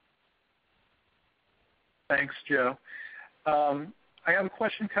 Thanks, Joe. I have a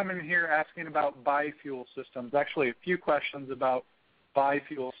question coming here asking about biofuel systems. Actually, a few questions about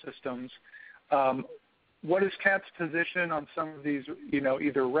biofuel systems. What is CAT's position on some of these,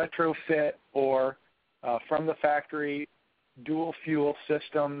 either retrofit or from the factory dual fuel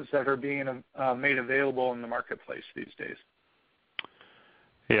systems that are being made available in the marketplace these days?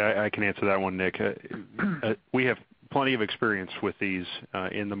 Yeah, I can answer that one, Nick. We have plenty of experience with these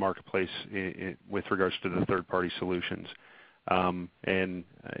in the marketplace with regards to the third-party solutions. And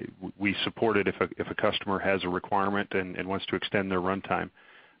we support it if a customer has a requirement and wants to extend their runtime.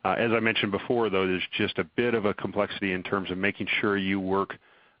 As I mentioned before, though, there's just a bit of a complexity in terms of making sure you work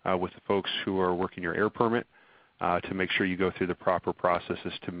with the folks who are working your air permit to make sure you go through the proper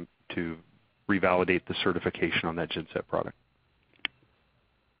processes to revalidate the certification on that genset product.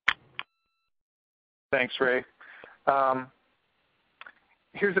 Thanks, Ray.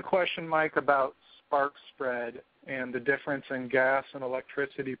 Here's a question, Mike, about spark spread and the difference in gas and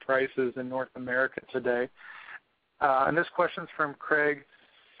electricity prices in North America today. And this question's from Craig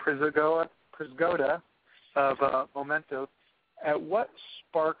Prisgoda of Momento. At what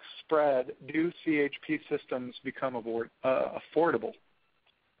spark spread do CHP systems become affordable?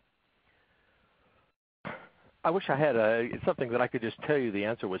 I wish I had something that I could just tell you the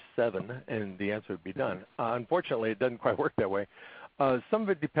answer was 7 and the answer would be done. Unfortunately, it doesn't quite work that way. Some of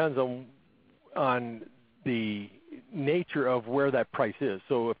it depends on the nature of where that price is.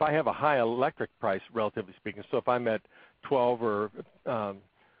 So if I have a high electric price, relatively speaking, so if I'm at 12 or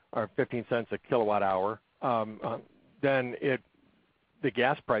 15 cents a kilowatt hour, then the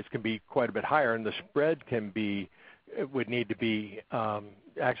gas price can be quite a bit higher, and the spread would need to be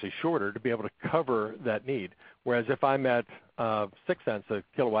actually shorter to be able to cover that need. Whereas if I'm at 6 cents a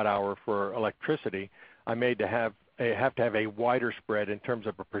kilowatt hour for electricity, I have to have a wider spread in terms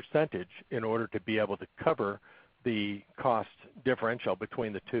of a percentage in order to be able to cover the cost differential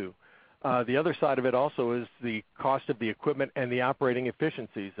between the two. The other side of it also is the cost of the equipment and the operating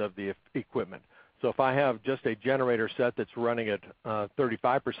efficiencies of the equipment. So if I have just a generator set that's running at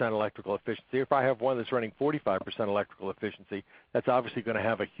 35% electrical efficiency, if I have one that's running 45% electrical efficiency, that's obviously going to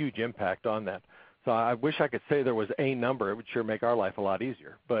have a huge impact on that. So I wish I could say there was a number. It would sure make our life a lot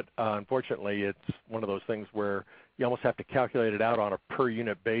easier. But unfortunately, it's one of those things where you almost have to calculate it out on a per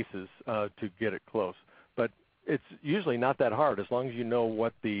unit basis to get it close. But it's usually not that hard as long as you know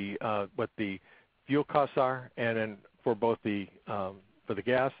what the fuel costs are, and then for both the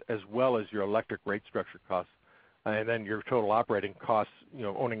gas as well as your electric rate structure costs, and then your total operating costs,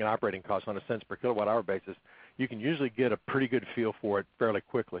 owning an operating cost on a cents per kilowatt hour basis, you can usually get a pretty good feel for it fairly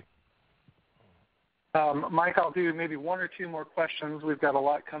quickly. Mike, I'll do maybe one or two more questions. We've got a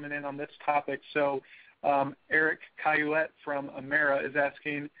lot coming in on this topic. So Eric Cayuette from Amera is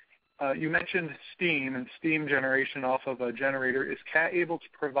asking, you mentioned steam and steam generation off of a generator. Is CAT able to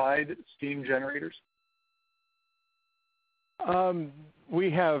provide steam generators?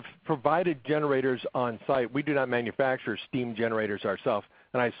 We have provided generators on site. We do not manufacture steam generators ourselves,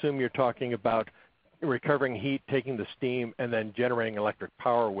 and I assume you're talking about recovering heat, taking the steam, and then generating electric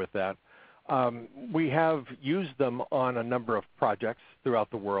power with that. We have used them on a number of projects throughout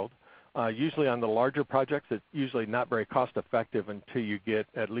the world. Usually on the larger projects, it's usually not very cost effective until you get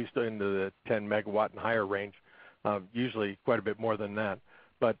at least into the 10 megawatt and higher range, usually quite a bit more than that.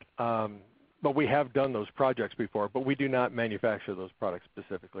 But we have done those projects before, but we do not manufacture those products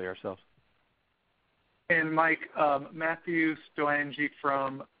specifically ourselves. And Mike, Matthew Stoyangi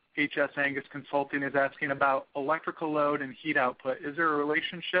from HS Angus Consulting is asking about electrical load and heat output. Is there a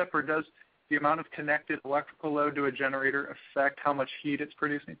relationship, or does the amount of connected electrical load to a generator affect how much heat it's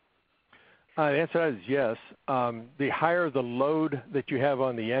producing? The answer to that is yes. The higher the load that you have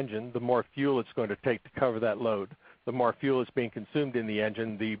on the engine, the more fuel it's going to take to cover that load. The more fuel is being consumed in the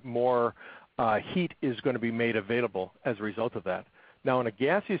engine, the more heat is going to be made available as a result of that. Now, in a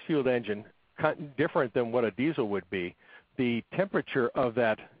gaseous fueled engine, different than what a diesel would be, the temperature of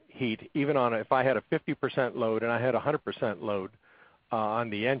that heat, even on if I had a 50% load and I had a 100% load on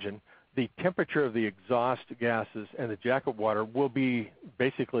the engine, the temperature of the exhaust gases and the jacket water will be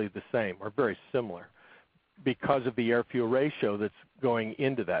basically the same or very similar. because of the air-fuel ratio that's going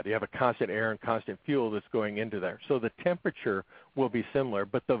into that. You have a constant air and constant fuel that's going into there. So the temperature will be similar,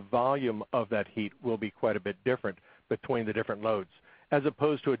 but the volume of that heat will be quite a bit different between the different loads, as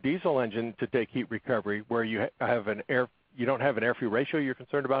opposed to a diesel engine to take heat recovery where you don't have an air-fuel ratio you're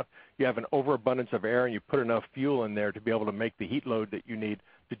concerned about. You have an overabundance of air, and you put enough fuel in there to be able to make the heat load that you need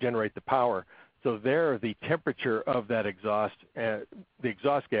to generate the power. So there, the temperature of that exhaust, the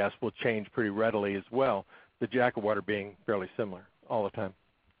exhaust gas will change pretty readily as well, the jacket water being fairly similar all the time.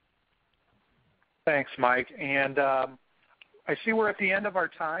 Thanks, Mike. And I see we're at the end of our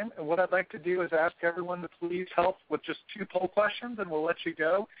time, and what I'd like to do is ask everyone to please help with just 2 poll questions, and we'll let you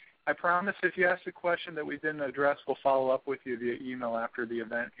go. I promise if you ask a question that we didn't address, we'll follow up with you via email after the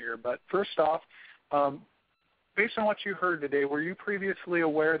event here. But first off, based on what you heard today, were you previously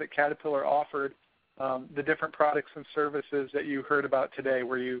aware that Caterpillar offered the different products and services that you heard about today?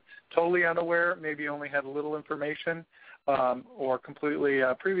 Were you totally unaware, maybe only had a little information, or completely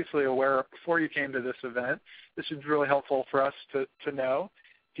previously aware before you came to this event? This is really helpful for us to know.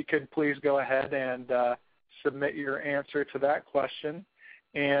 If you could please go ahead and submit your answer to that question.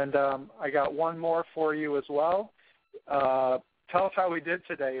 And I got one more for you as well. Tell us how we did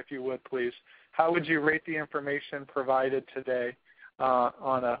today, if you would, please. How would you rate the information provided today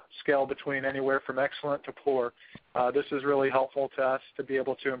on a scale between anywhere from excellent to poor? This is really helpful to us to be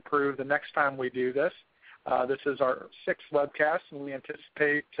able to improve the next time we do this. This is our 6th webcast, and we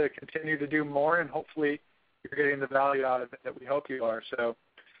anticipate to continue to do more, and hopefully you're getting the value out of it that we hope you are. So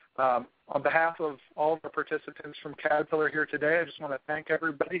on behalf of all of our participants from Caterpillar here today, I just want to thank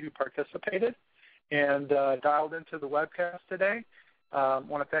everybody who participated and dialed into the webcast today. I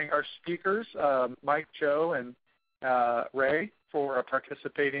want to thank our speakers, Mike, Joe, and Ray, for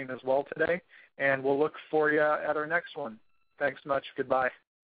participating as well today. And we'll look for you at our next one. Thanks much. Goodbye.